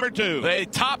of turn number 2. The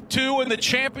top 2 in the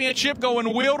championship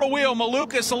going wheel to wheel.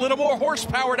 Malukas a little more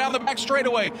horsepower down the back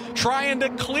straightaway, trying to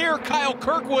clear Kyle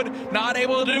Kirkwood. Not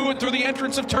able to do it through the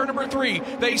entrance of turn number 3.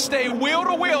 They stay wheel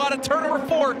to wheel out of turn number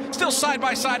 4, still side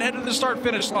by side headed to the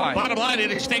start-finish line. Bottom line,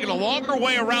 it is taking a longer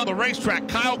way around the racetrack.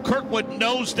 Kyle Kirkwood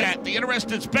knows that. The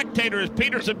interested spectator is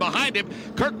Peterson behind him.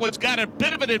 Kirkwood's got a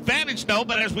bit of an advantage, though,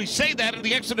 but as we say that in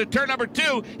the exit of turn number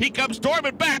 2, he comes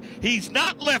storming back. He's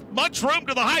not left much room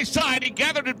to the high side. He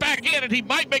gathered it back in, and he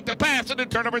might make the pass into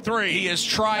turn number 3. He is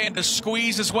trying to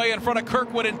squeeze his way in front of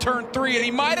Kirkwood in turn 3, and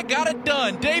he might have got it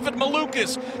done. David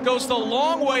Malukas goes the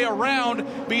long way around,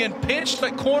 being pinched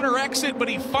at corner exit, but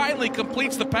he finally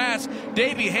completes the pass.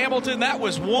 Davey Hamilton, that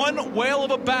was one whale of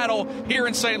a battle here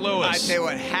in St. Louis. I tell you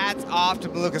what, hats off to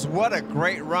Malukas. What a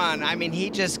great run. I mean,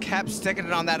 he just kept sticking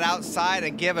it on that outside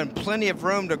and giving plenty of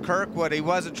room to Kirkwood. He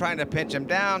wasn't trying to pinch him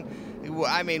down.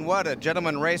 I mean, what a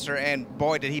gentleman racer, and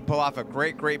boy, did he pull off a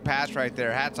great pass right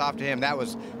there. Hats off to him. That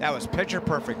was picture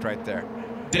perfect right there.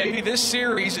 Davey, this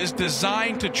series is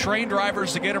designed to train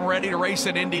drivers to get them ready to race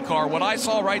an IndyCar. What I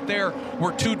saw right there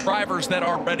were 2 drivers that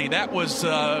are ready. That was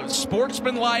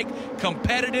sportsmanlike,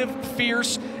 competitive,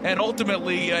 fierce, and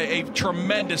ultimately a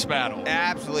tremendous battle.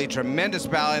 Absolutely tremendous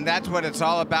battle, and that's what it's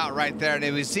all about right there. And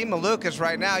if we see Malukas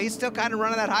right now, he's still kind of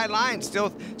running that high line,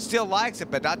 still likes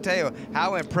it. But I'll tell you,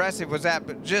 how impressive was that?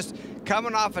 But just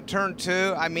coming off of turn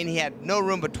 2, I mean, he had no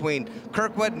room between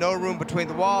Kirkwood, no room between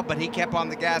the wall, but he kept on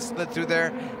the gas, slid through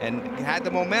there, and had the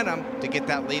momentum to get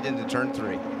that lead into turn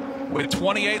 3. With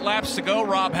 28 laps to go,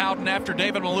 Rob Howden, after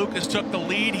David Malukas took the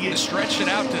lead, he is stretched it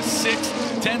out to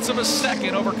 0.6 of a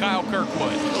second over Kyle Kirkwood.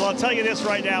 Well, I'll tell you this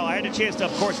right now. I had a chance to,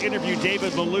 of course, interview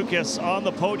David Malukas on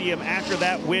the podium after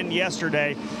that win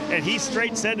yesterday, and he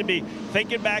straight said to me,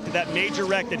 thinking back to that major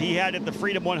wreck that he had at the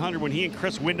Freedom 100 when he and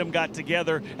Chris Windham got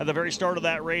together at the very start of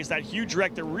that race, that huge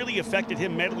wreck that really affected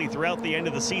him mentally throughout the end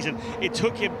of the season. It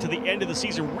took him to the end of the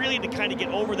season really to kind of get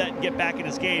over that and get back in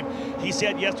his game. He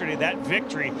said yesterday that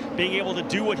victory, being able to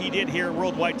do what he did here at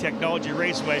Worldwide Technology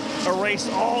Raceway,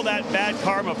 erased all that bad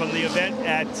karma from the event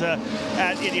at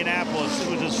Indianapolis.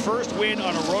 It was his first win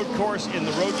on a road course in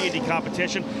the Road to Indy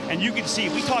competition, and you can see,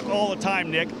 we talk all the time,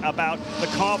 Nick, about the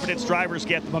confidence drivers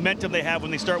get, the momentum they have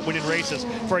when they start winning races.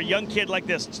 For a young kid like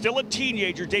this, still a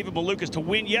teenager, David Malukas, to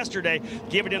win yesterday,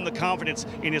 giving him the confidence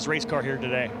in his race car here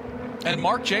today. And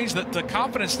Mark James, the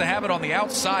confidence to have it on the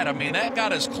outside, I mean, that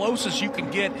got as close as you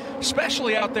can get,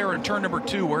 especially out there in turn number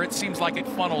 2, where it seems like it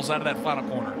funnels out of that final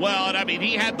corner. Well, and I mean,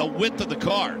 he had the width of the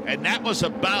car, and that was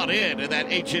about it in that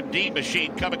HMD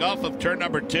machine coming off of turn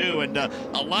number 2, and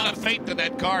a lot of faith in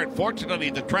that car. Unfortunately,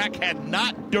 the track had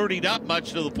not dirtied up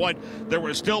much to the point there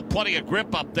was still plenty of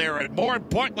grip up there, and more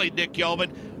importantly, Nick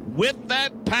Yeoman, with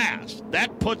that pass,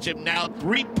 that puts him now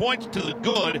 3 points to the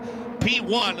good,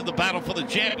 P1 in the battle for the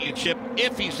championship,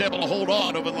 if he's able to hold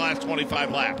on over the last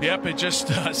 25 laps. Yep, it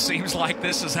just seems like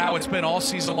this is how it's been all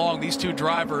season long. These two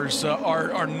drivers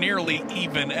are nearly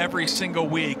even every single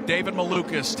week. David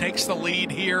Malukas takes the lead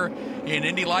here in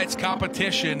Indy Lights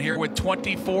competition here with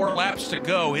 24 laps to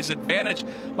go. His advantage,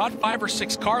 about 5 or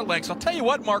 6 car lengths. I'll tell you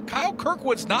what, Mark, Kyle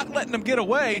Kirkwood's not letting him get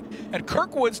away, and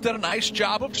Kirkwood's done a nice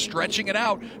job of stretching it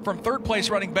out from third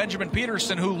place running Benjamin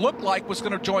Peterson, who looked like was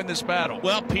going to join this battle.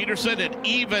 Well, Peterson and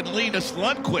even Linus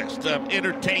Lundqvist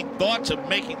entertained thoughts of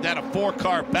making that a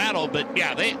 4-car battle, but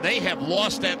yeah, they have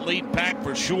lost that lead pack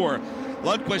for sure.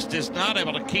 Lundqvist is not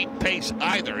able to keep pace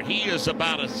either. He is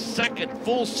about a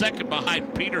full second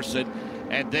behind Peterson.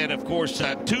 And then, of course,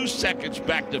 2 seconds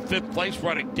back to 5th place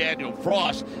running Daniel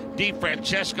Frost.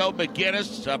 DeFrancesco,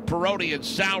 McGinnis, Peroni, and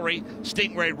Sowery.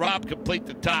 Stingray Robb complete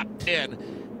the top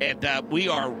 10. And we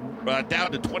are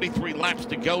down to 23 laps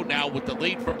to go now with the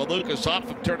lead from Malukas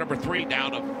off of turn number 3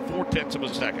 down to 0.4 of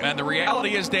a second. And the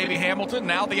reality is, Davey Hamilton,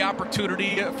 now the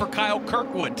opportunity for Kyle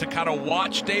Kirkwood to kind of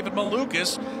watch David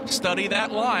Malukas study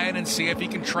that line and see if he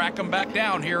can track him back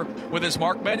down here with, as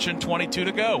Mark mentioned, 22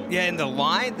 to go. Yeah, and the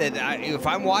line that, if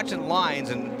I'm watching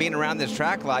lines and being around this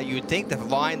track a lot, you would think the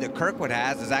line that Kirkwood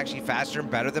has is actually faster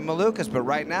and better than Malukas. But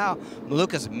right now,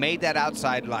 Malukas made that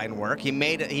outside line work. He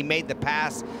made the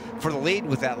pass for the lead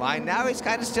with that line. Now he's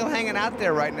kind of still hanging out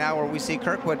there right now, where we see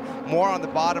Kirkwood more on the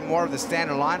bottom, more of the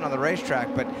standard line on the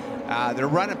racetrack. But they're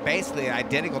running basically at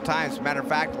identical times. As a matter of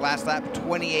fact, the last lap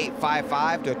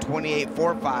 28.55 to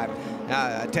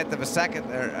 28.45, a tenth of a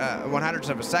second, or 100ths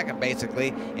of a second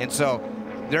basically. And so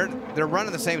they're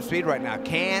running the same speed right now.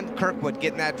 Can Kirkwood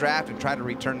get in that draft and try to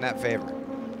return that favor?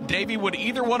 Davey, would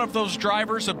either one of those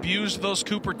drivers abuse those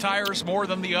Cooper tires more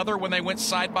than the other when they went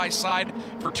side by side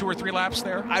for 2 or 3 laps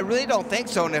there? I really don't think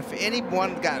so. And if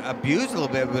anyone got abused a little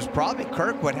bit, it was probably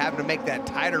Kirkwood having to make that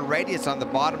tighter radius on the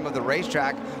bottom of the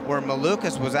racetrack, where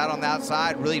Malukas was out on the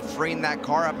outside, really freeing that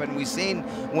car up. And we've seen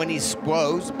when he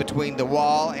squoze between the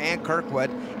wall and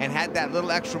Kirkwood and had that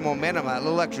little extra momentum, that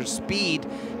little extra speed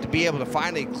to be able to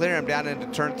finally clear him down into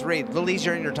turn 3. A little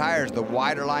easier in your tires, the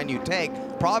wider line you take.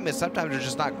 Problem is sometimes there's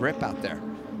just not grip out there.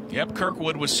 Yep,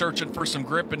 Kirkwood was searching for some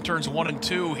grip in turns 1 and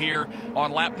 2 here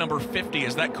on lap number 50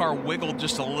 as that car wiggled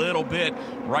just a little bit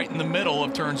right in the middle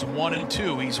of turns 1 and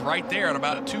 2. He's right there at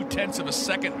about 0.2 of a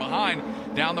second behind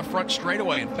down the front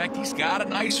straightaway. In fact, he's got a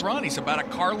nice run. He's about a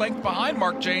car length behind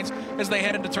Mark James as they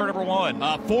head into turn number 1.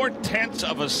 0.4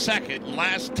 of a second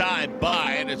last time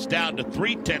by, and it's down to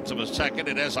 0.3 of a second.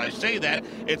 And as I say that,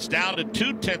 it's down to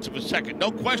 0.2 of a second.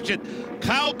 No question,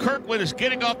 Kyle Kirkwood is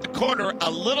getting off the corner a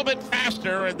little bit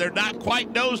faster, and they're not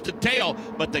quite nose to tail,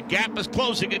 but the gap is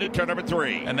closing into turn number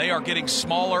 3. And they are getting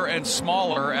smaller and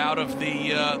smaller out of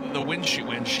the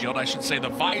windshield, I should say, the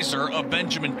visor of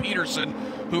Benjamin Peterson,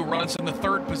 who runs in the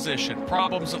 3rd position.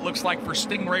 Problems, it looks like, for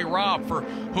Stingray Robb, for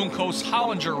Juncos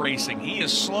Hollinger Racing. He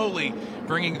is slowly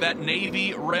bringing that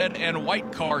navy, red, and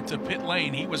white car to pit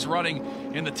lane. He was running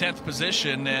in the 10th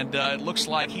position, and it looks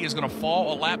like he is going to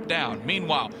fall a lap down.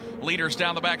 Meanwhile, leaders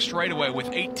down the back straightaway with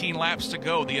 18 laps to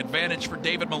go. The advantage for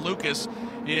David Malukas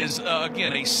is,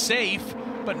 again, a safe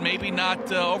but maybe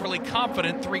not overly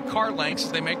confident 3 car lengths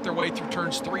as they make their way through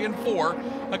turns 3 and 4.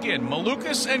 Again,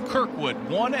 Malukas and Kirkwood,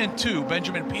 1 and 2.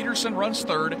 Benjamin Peterson runs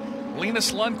 3rd.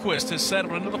 Linus Lundqvist has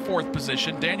settled into the 4th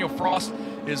position. Daniel Frost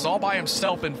is all by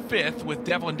himself in 5th, with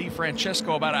Devlin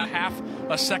DeFrancesco about a half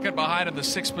a second behind in the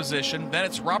 6th position. Then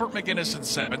it's Robert McGinnis in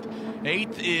 7th.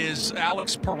 8th is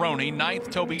Alex Peroni.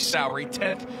 9th, Toby Sowery.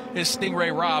 10th is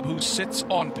Stingray Robb, who sits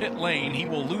on pit lane. He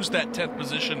will lose that 10th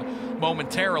position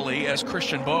momentarily as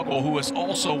Christian Bogle, who is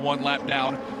also 1 lap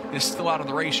down, is still out on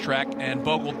the racetrack, and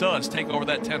Bogle does take over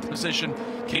that 10th position,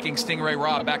 kicking Stingray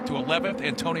Robb back to 11th.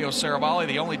 Antonio Saravalli,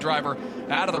 the only driver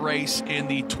out of the race, in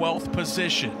the 12th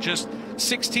position. Just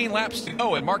 16 laps to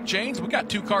go, and Mark James, we got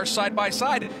 2 cars side by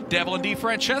side. Devlin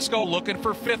DeFrancesco looking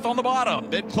for 5th on the bottom.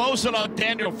 Been closing on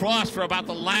Daniel Frost for about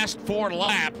the last 4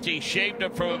 laps. He shaved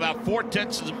him from about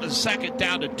 0.4 of a second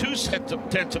down to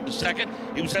 0.2 of a second.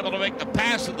 He was able to make the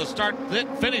pass at the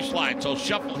start-finish line, so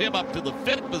shuffle him up to the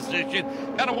 5th position.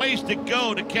 Got a ways to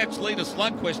go to catch Linus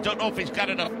Lundqvist. Don't know if he's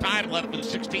got enough time left with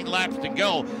 16 laps to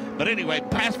go. But anyway,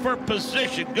 pass for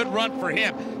position. Good run for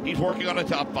him. He's working on a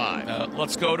top 5.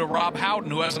 Let's go to Rob Howden,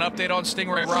 who has an update on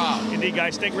Stingray Rob. Indeed,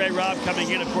 guys. Stingray Rob coming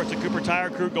in. Of course, the Cooper Tire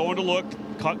crew going to look,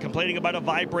 complaining about a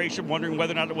vibration, wondering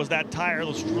whether or not it was that tire,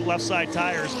 those left side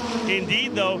tires.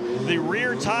 Indeed, though, the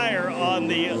rear tire on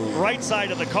the right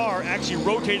side of the car actually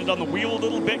rotated on the wheel a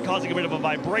little bit, causing a bit of a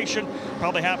vibration.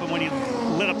 Probably happened when he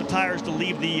lit up the tires to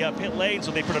leave the pit lane,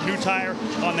 so they put a new tire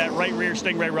on that right rear.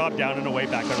 Stingray Rob down and away,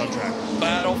 back out on track.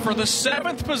 Battle for the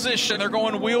 7th position. They're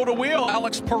going wheel to wheel.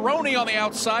 Alex Peroni on the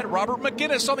outside, Robert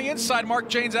McGinnis on the inside, Mark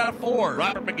Janes out of 4.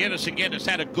 Robert McGinnis, again, has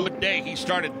had a good day. He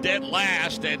started dead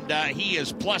last, and he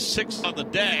is +6 on the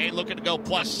day, looking to go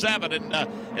 +7,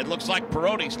 and it looks like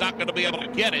Peroni's not going to be able to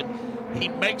get it. He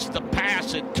makes the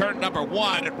pass in turn number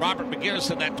 1, and Robert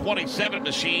McGinnis in that 27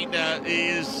 machine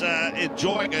is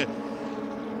enjoying a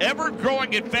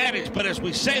ever-growing advantage. But as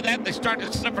we say that, they start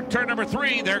to set for turn number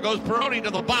 3. There goes Peroni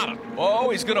to the bottom. Oh,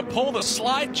 he's going to pull the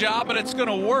slide job, and it's going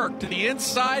to work. To the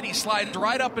inside, he slides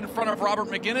right up in front of Robert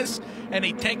McGinnis, and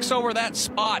he takes over that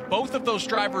spot. Both of those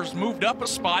drivers moved up a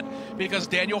spot because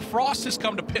Daniel Frost has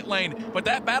come to pit lane. But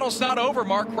that battle's not over,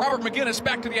 Mark. Robert McGinnis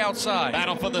back to the outside.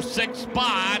 Battle for the 6th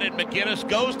spot, and McGinnis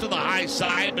goes to the high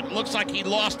side, but it looks like he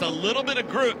lost a little bit of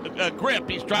grip.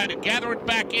 He's trying to gather it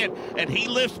back in, and he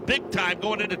lifts big time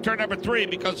going into turn number 3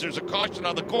 because there's a caution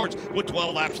on the course with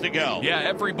 12 laps to go. Yeah,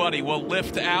 everybody will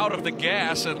lift out of the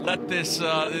gas and let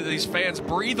these fans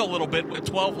breathe a little bit with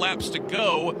 12 laps to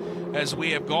go as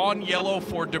we have gone yellow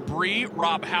for debris.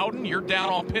 Rob Howden, you're down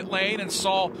on pit lane and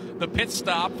saw the pit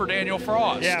stop for Daniel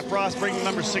Frost. Yeah, Frost bringing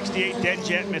number 68,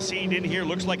 Denjet Messine in here.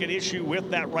 Looks like an issue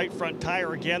with that right front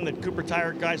tire again. The Cooper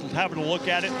Tire guys was having a look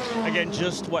at it. Again,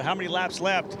 just how many laps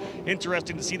left?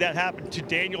 Interesting to see that happen to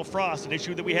Daniel Frost, an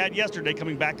issue that we had yesterday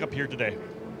coming back up here today.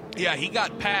 Yeah, he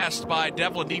got passed by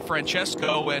Devlin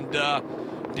DeFrancesco, and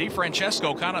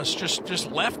DeFrancesco kind of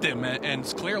just left him, and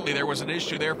clearly there was an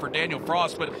issue there for Daniel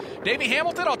Frost. But Davey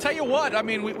Hamilton, I'll tell you what, I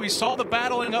mean, we saw the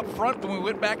battling up front when we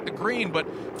went back to green, but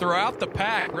throughout the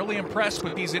pack, really impressed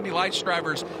with these Indy Lights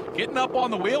drivers getting up on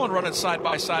the wheel and running side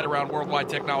by side around Worldwide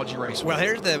Technology Raceway. Well,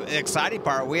 here's the exciting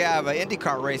part. We have an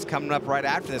IndyCar race coming up right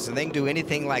after this, and they can do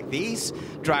anything like these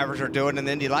drivers are doing in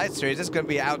the Indy Lights Series. It's going to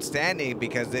be outstanding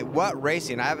because what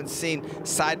racing. I haven't seen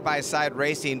side-by-side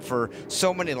racing for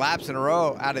so many laps in a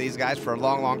row out of these guys for a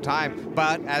long, long time.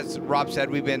 But as Rob said,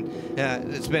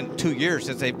 it's been 2 years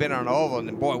since they've been on an oval,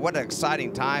 and boy, what an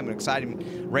exciting time and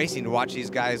exciting racing to watch these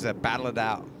guys battle it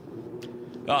out.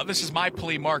 This is my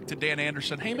plea, Mark, to Dan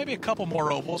Anderson. Hey, maybe a couple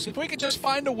more ovals. If we could just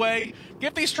find a way,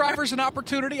 give these drivers an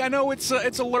opportunity. I know it's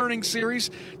a learning series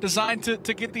designed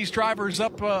to get these drivers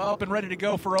up and ready to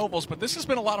go for ovals, but this has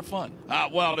been a lot of fun.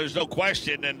 Well, there's no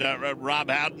question, and Rob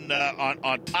Howden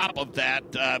on top of that,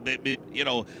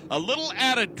 a little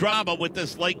added drama with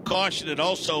this late caution, and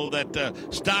also that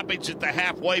stoppage at the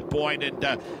halfway point. And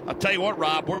I'll tell you what,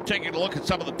 Rob, we're taking a look at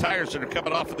some of the tires that are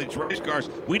coming off of these race cars.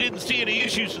 We didn't see any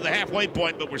issues at the halfway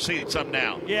point, but we're seeing some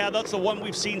now. Yeah, that's the one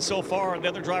we've seen so far. The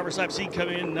other drivers I've seen come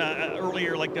in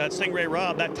earlier, like Stingray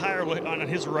Rob, that tire on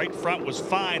his right front was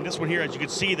fine. This one here, as you can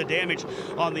see, the damage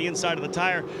on the inside of the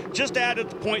tire. Just to add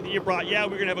at the point that you brought, yeah,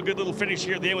 we're going to have a good little finish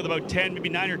here at the end with about 10, maybe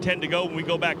 9 or 10 to go when we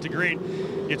go back to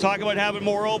green. You talk about having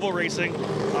more oval racing.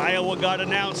 Iowa got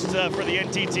announced for the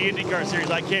NTT IndyCar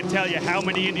Series. I can't tell you how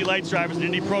many Indy Lights drivers and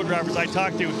Indy Pro drivers I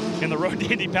talked to in the Road to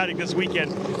Indy paddock this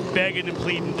weekend, begging and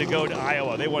pleading to go to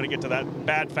Iowa. They want to get to that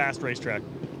bad, fast racetrack.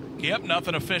 Yep,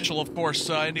 nothing official, of course.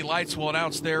 Indy Lights will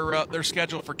announce their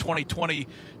schedule for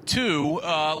 2022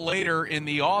 later in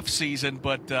the off season.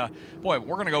 But boy,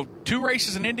 we're going to go 2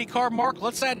 races in IndyCar, Mark.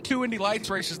 Let's add 2 Indy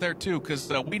Lights races there too,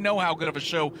 because we know how good of a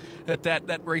show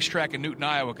that racetrack in Newton,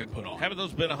 Iowa can put on. Haven't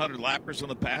those been 100 lappers in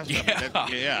the past? Yeah,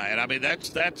 yeah, and I mean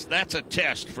that's a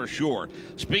test for sure.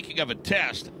 Speaking of a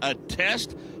test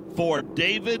for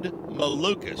David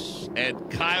Malukas and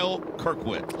Kyle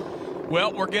Kirkwood.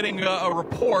 Well, we're getting a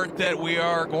report that we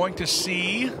are going to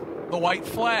see the white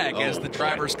flag as the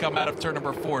drivers come out of turn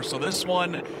number 4. So this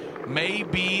one may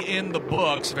be in the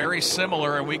books, very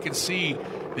similar, and we can see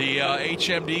the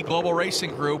HMD Global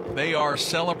Racing Group. They are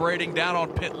celebrating down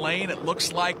on pit lane. It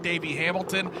looks like Davey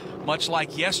Hamilton, much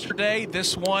like yesterday.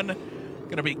 This one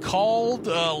going to be called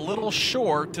a little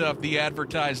short of the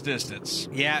advertised distance.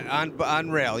 Yeah,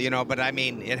 unreal, but I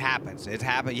mean, it happens. It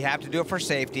happens. You have to do it for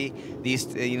safety. These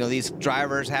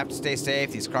drivers have to stay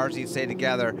safe. These cars need to stay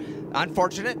together.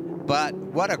 Unfortunate, But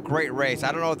what a great race.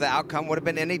 I don't know if the outcome would have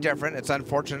been any different. It's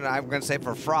unfortunate, I'm going to say,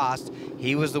 for Frost.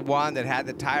 He was the one that had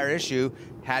the tire issue,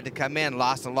 had to come in,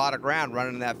 lost a lot of ground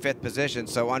running in that 5th position.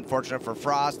 So unfortunate for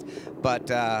Frost, but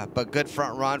good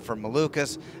front run for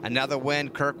Malukas. Another win,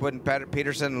 Kirkwood and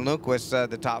Peterson and Lundqvist,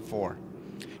 the top 4.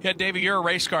 Yeah, David, you're a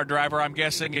race car driver. I'm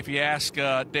guessing if you ask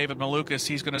David Malukas,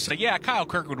 he's going to say, yeah, Kyle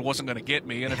Kirkwood wasn't going to get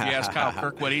me. And if you ask Kyle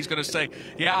Kirkwood, he's going to say,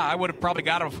 yeah, I would have probably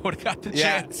got him, would have got the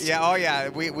chance. Yeah, oh yeah,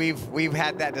 we've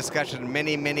had that discussion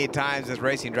many times as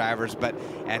racing drivers, but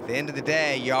at the end of the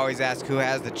day, you always ask who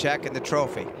has the check and the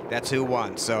trophy. That's who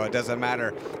won. So it doesn't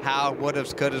matter how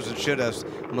would-haves, could-haves, and should-haves.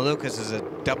 Malukas is a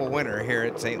double winner here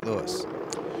at St. Louis.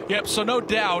 Yep, so no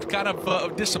doubt, kind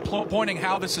of disappointing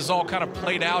how this has all kind of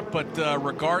played out, but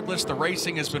regardless, the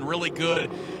racing has been really good,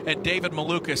 and David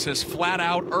Malukas has flat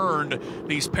out earned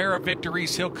these pair of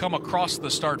victories. He'll come across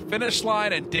the start-finish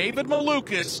line, and David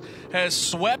Malukas has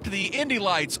swept the Indy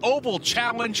Lights Oval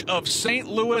Challenge of St.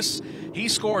 Louis. He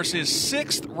scores his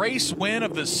 6th race win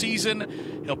of the season.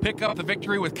 He'll pick up the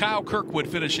victory with Kyle Kirkwood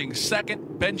finishing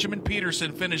 2nd, Benjamin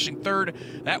Peterson finishing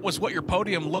 3rd. That was what your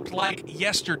podium looked like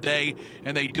yesterday,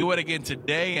 and they do it again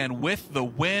today. And with the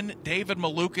win, David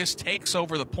Malukas takes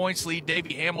over the points lead.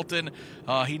 Davey Hamilton,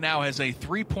 he now has a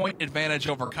 3-point advantage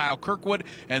over Kyle Kirkwood,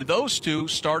 and those two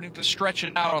starting to stretch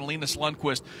it out on Linus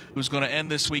Lundqvist, who's going to end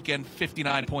this weekend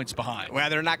 59 points behind. Well,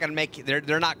 they're not going to make.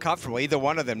 They're not comfortable, either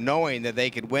one of them, knowing that they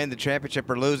could win the championship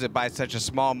or lose it by such a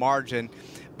small margin.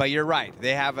 But you're right.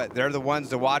 They're the ones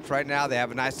to watch right now. They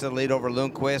have a nice little lead over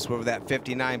Lundqvist with that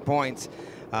 59 points.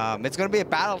 It's going to be a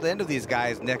battle at the end of these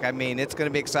guys, Nick. I mean, it's going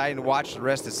to be exciting to watch the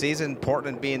rest of the season.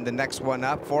 Portland being the next one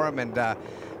up for them, and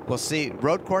we'll see.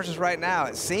 Road courses right now,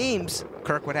 it seems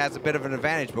Kirkwood has a bit of an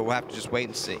advantage, but we'll have to just wait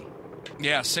and see.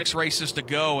 Yeah, 6 races to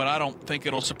go, and I don't think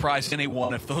it'll surprise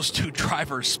anyone if those two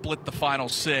drivers split the final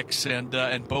 6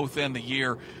 and both end the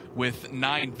year with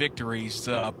 9 victories.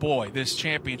 Boy, this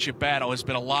championship battle has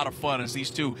been a lot of fun as these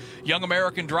two young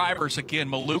American drivers, again,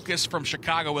 Malukas from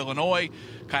Chicago, Illinois,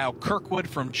 Kyle Kirkwood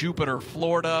from Jupiter,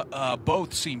 Florida,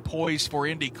 both seem poised for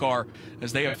IndyCar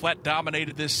as they have flat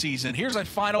dominated this season. Here's a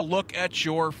final look at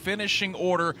your finishing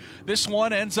order. This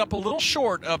one ends up a little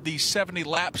short of the 70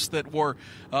 laps that were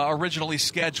originally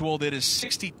scheduled. It is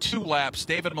 62 laps.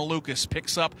 David Malukas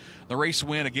picks up the race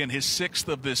win, again, his 6th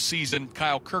of this season.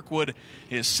 Kyle Kirkwood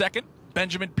is 2nd.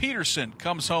 Benjamin Peterson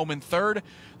comes home in 3rd.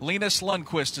 Linus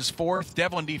Lundqvist is 4th.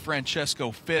 Devlin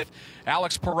DeFrancesco 5th.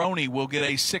 Alex Peroni will get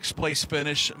a 6th-place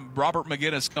finish. Robert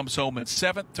McGinnis comes home in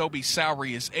 7th. Toby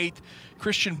Sowery is 8th.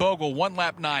 Christian Bogle, one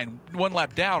lap down,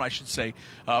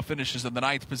 finishes in the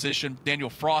 9th position.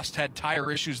 Daniel Frost had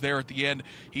tire issues there at the end.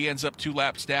 He ends up 2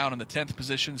 laps down in the 10th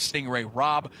position. Stingray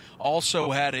Robb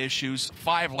also had issues,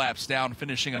 5 laps down,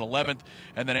 finishing in 11th.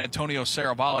 And then Antonio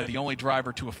Saravalli, the only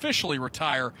driver to officially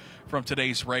retire from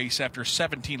today's race after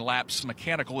 17 laps,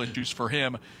 mechanical issues for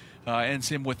him. Ends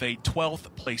him with a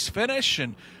 12th place finish.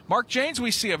 And Mark Janes,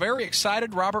 we see a very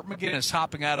excited Robert McGinnis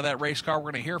hopping out of that race car.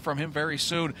 We're going to hear from him very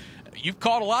soon. You've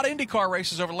called a lot of IndyCar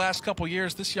races over the last couple of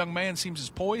years. This young man seems as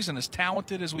poised and as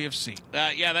talented as we have seen.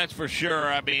 Yeah, that's for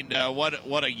sure. I mean,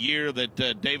 what a year that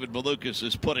David Malukas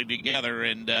is putting together,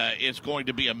 and it's going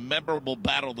to be a memorable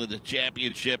battle to the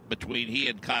championship between he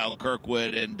and Kyle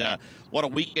Kirkwood, and what a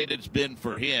weekend it's been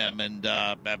for him. And,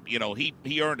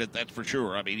 he earned it, that's for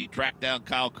sure. I mean, he tracked down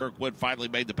Kyle Kirkwood, finally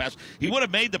made the pass. He would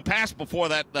have made the pass before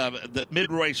that the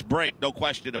mid-race break, no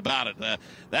question about it.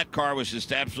 That car was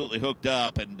just absolutely hooked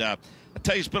up, and I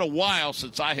tell you, it's been a while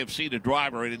since I have seen a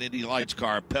driver in an Indy Lights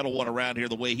car pedal one around here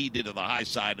the way he did to the high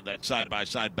side of that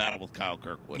side-by-side battle with Kyle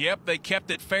Kirkwood. Yep, they kept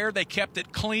it fair. They kept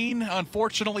it clean.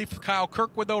 Unfortunately for Kyle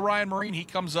Kirkwood, though, Ryan Marine, he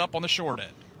comes up on the short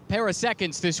end. Pair of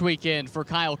seconds this weekend for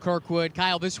Kyle Kirkwood.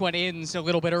 Kyle, this one ends a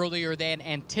little bit earlier than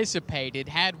anticipated.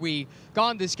 Had we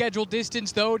gone the scheduled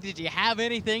distance, though, did you have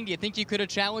anything? Do you think you could have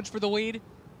challenged for the lead?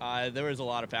 There was a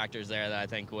lot of factors there that I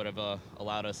think would have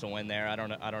allowed us to win there. I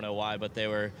don't know why, but they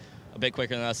were a bit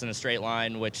quicker than us in a straight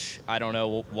line, which I don't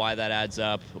know why that adds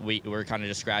up. We're kind of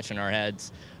just scratching our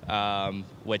heads,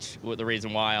 which the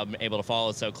reason why I'm able to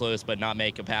follow so close but not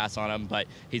make a pass on him, but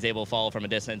he's able to follow from a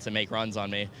distance and make runs on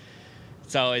me.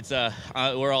 So it's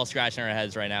we're all scratching our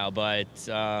heads right now, but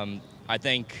I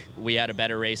think we had a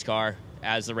better race car.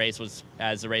 As the race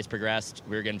progressed,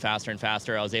 we were getting faster and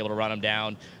faster. I was able to run him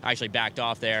down. I actually backed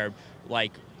off there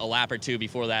like a lap or two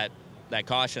before that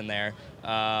caution there,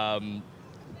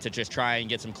 to just try and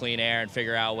get some clean air and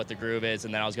figure out what the groove is,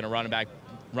 and then I was going to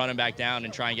run him back down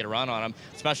and try and get a run on him,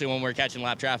 especially when we're catching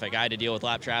lap traffic. I had to deal with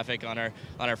lap traffic on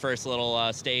our first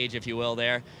little stage, if you will,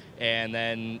 there. And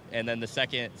then the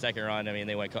second run, I mean,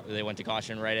 they went to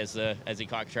caution right as he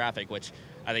caught traffic, which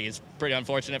I think is pretty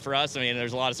unfortunate for us. I mean,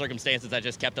 there's a lot of circumstances that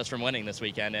just kept us from winning this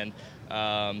weekend, and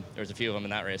there's a few of them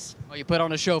in that race. Well, you put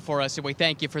on a show for us, and we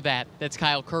thank you for that. That's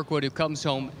Kyle Kirkwood, who comes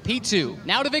home P2.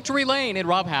 Now to victory lane in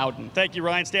Rob Howden. Thank you,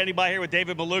 Ryan. Standing by here with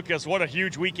David Malukas. What a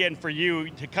huge weekend for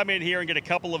you to come in here and get a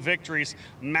couple of victories.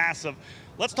 Massive.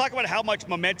 Let's talk about how much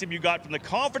momentum you got from the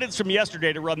confidence from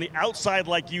yesterday to run the outside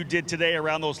like you did today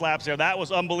around those laps there. That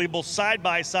was unbelievable. Side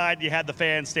by side, you had the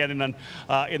fans standing in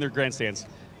their grandstands.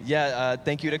 Yeah,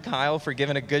 thank you to Kyle for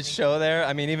giving a good show there.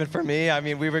 I mean, even for me, I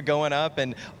mean, we were going up,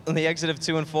 and on the exit of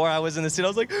 2 and 4, I was in the seat. I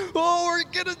was like, oh,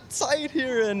 we're getting tight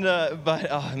here. And but,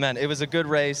 oh, man, it was a good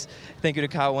race. Thank you to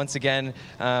Kyle once again.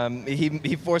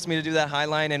 He forced me to do that high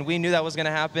line, and we knew that was going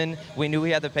to happen. We knew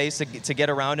we had the pace to get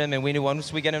around him, and we knew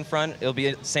once we get in front, it'll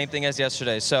be the same thing as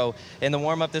yesterday. So in the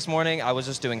warm-up this morning, I was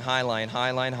just doing high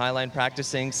line,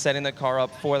 practicing, setting the car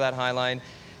up for that high line.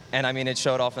 And, I mean, it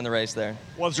showed off in the race there.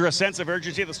 Was there a sense of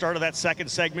urgency at the start of that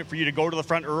second segment for you to go to the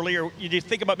front early, or did you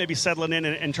think about maybe settling in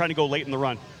and trying to go late in the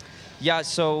run? Yeah,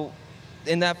 so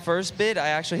in that first bit, I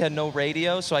actually had no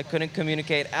radio, so I couldn't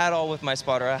communicate at all with my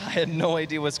spotter. I had no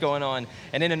idea what's going on.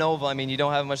 And in an oval, I mean, you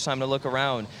don't have much time to look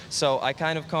around. So I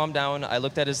kind of calmed down. I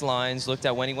looked at his lines, looked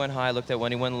at when he went high, looked at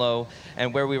when he went low,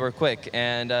 and where we were quick.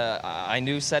 And I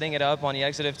knew setting it up on the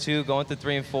exit of 2, going through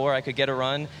 3 and 4, I could get a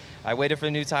run. I waited for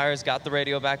the new tires, got the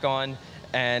radio back on,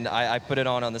 and I put it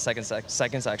on the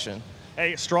second section.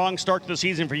 Hey, strong start to the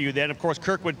season for you then. Of course,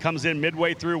 Kirkwood comes in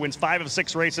midway through, wins 5 of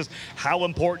 6 races. How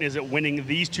important is it winning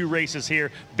these 2 races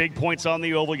here? Big points on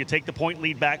the oval. You take the point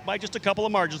lead back by just a couple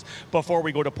of margins before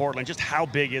we go to Portland. Just how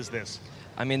big is this?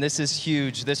 I mean, this is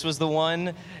huge. This was the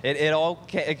one,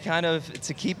 it kind of,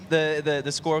 to keep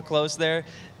the score close there,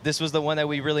 this was the one that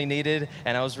we really needed,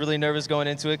 and I was really nervous going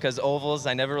into it because ovals,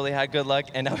 I never really had good luck,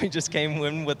 and now we just came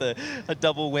in with a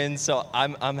double win, so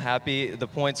I'm happy. The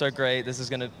points are great. This is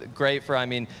going to great for, I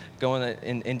mean, going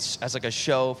in as like a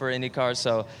show for IndyCar,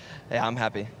 so yeah, I'm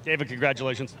happy. David,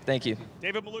 congratulations. Thank you.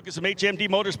 David Malukas of HMD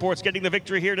Motorsports getting the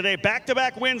victory here today.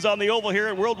 Back-to-back wins on the oval here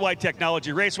at Worldwide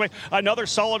Technology Raceway. Another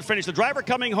solid finish. The driver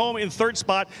coming home in 3rd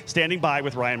spot, standing by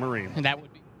with Ryan Marine. And that would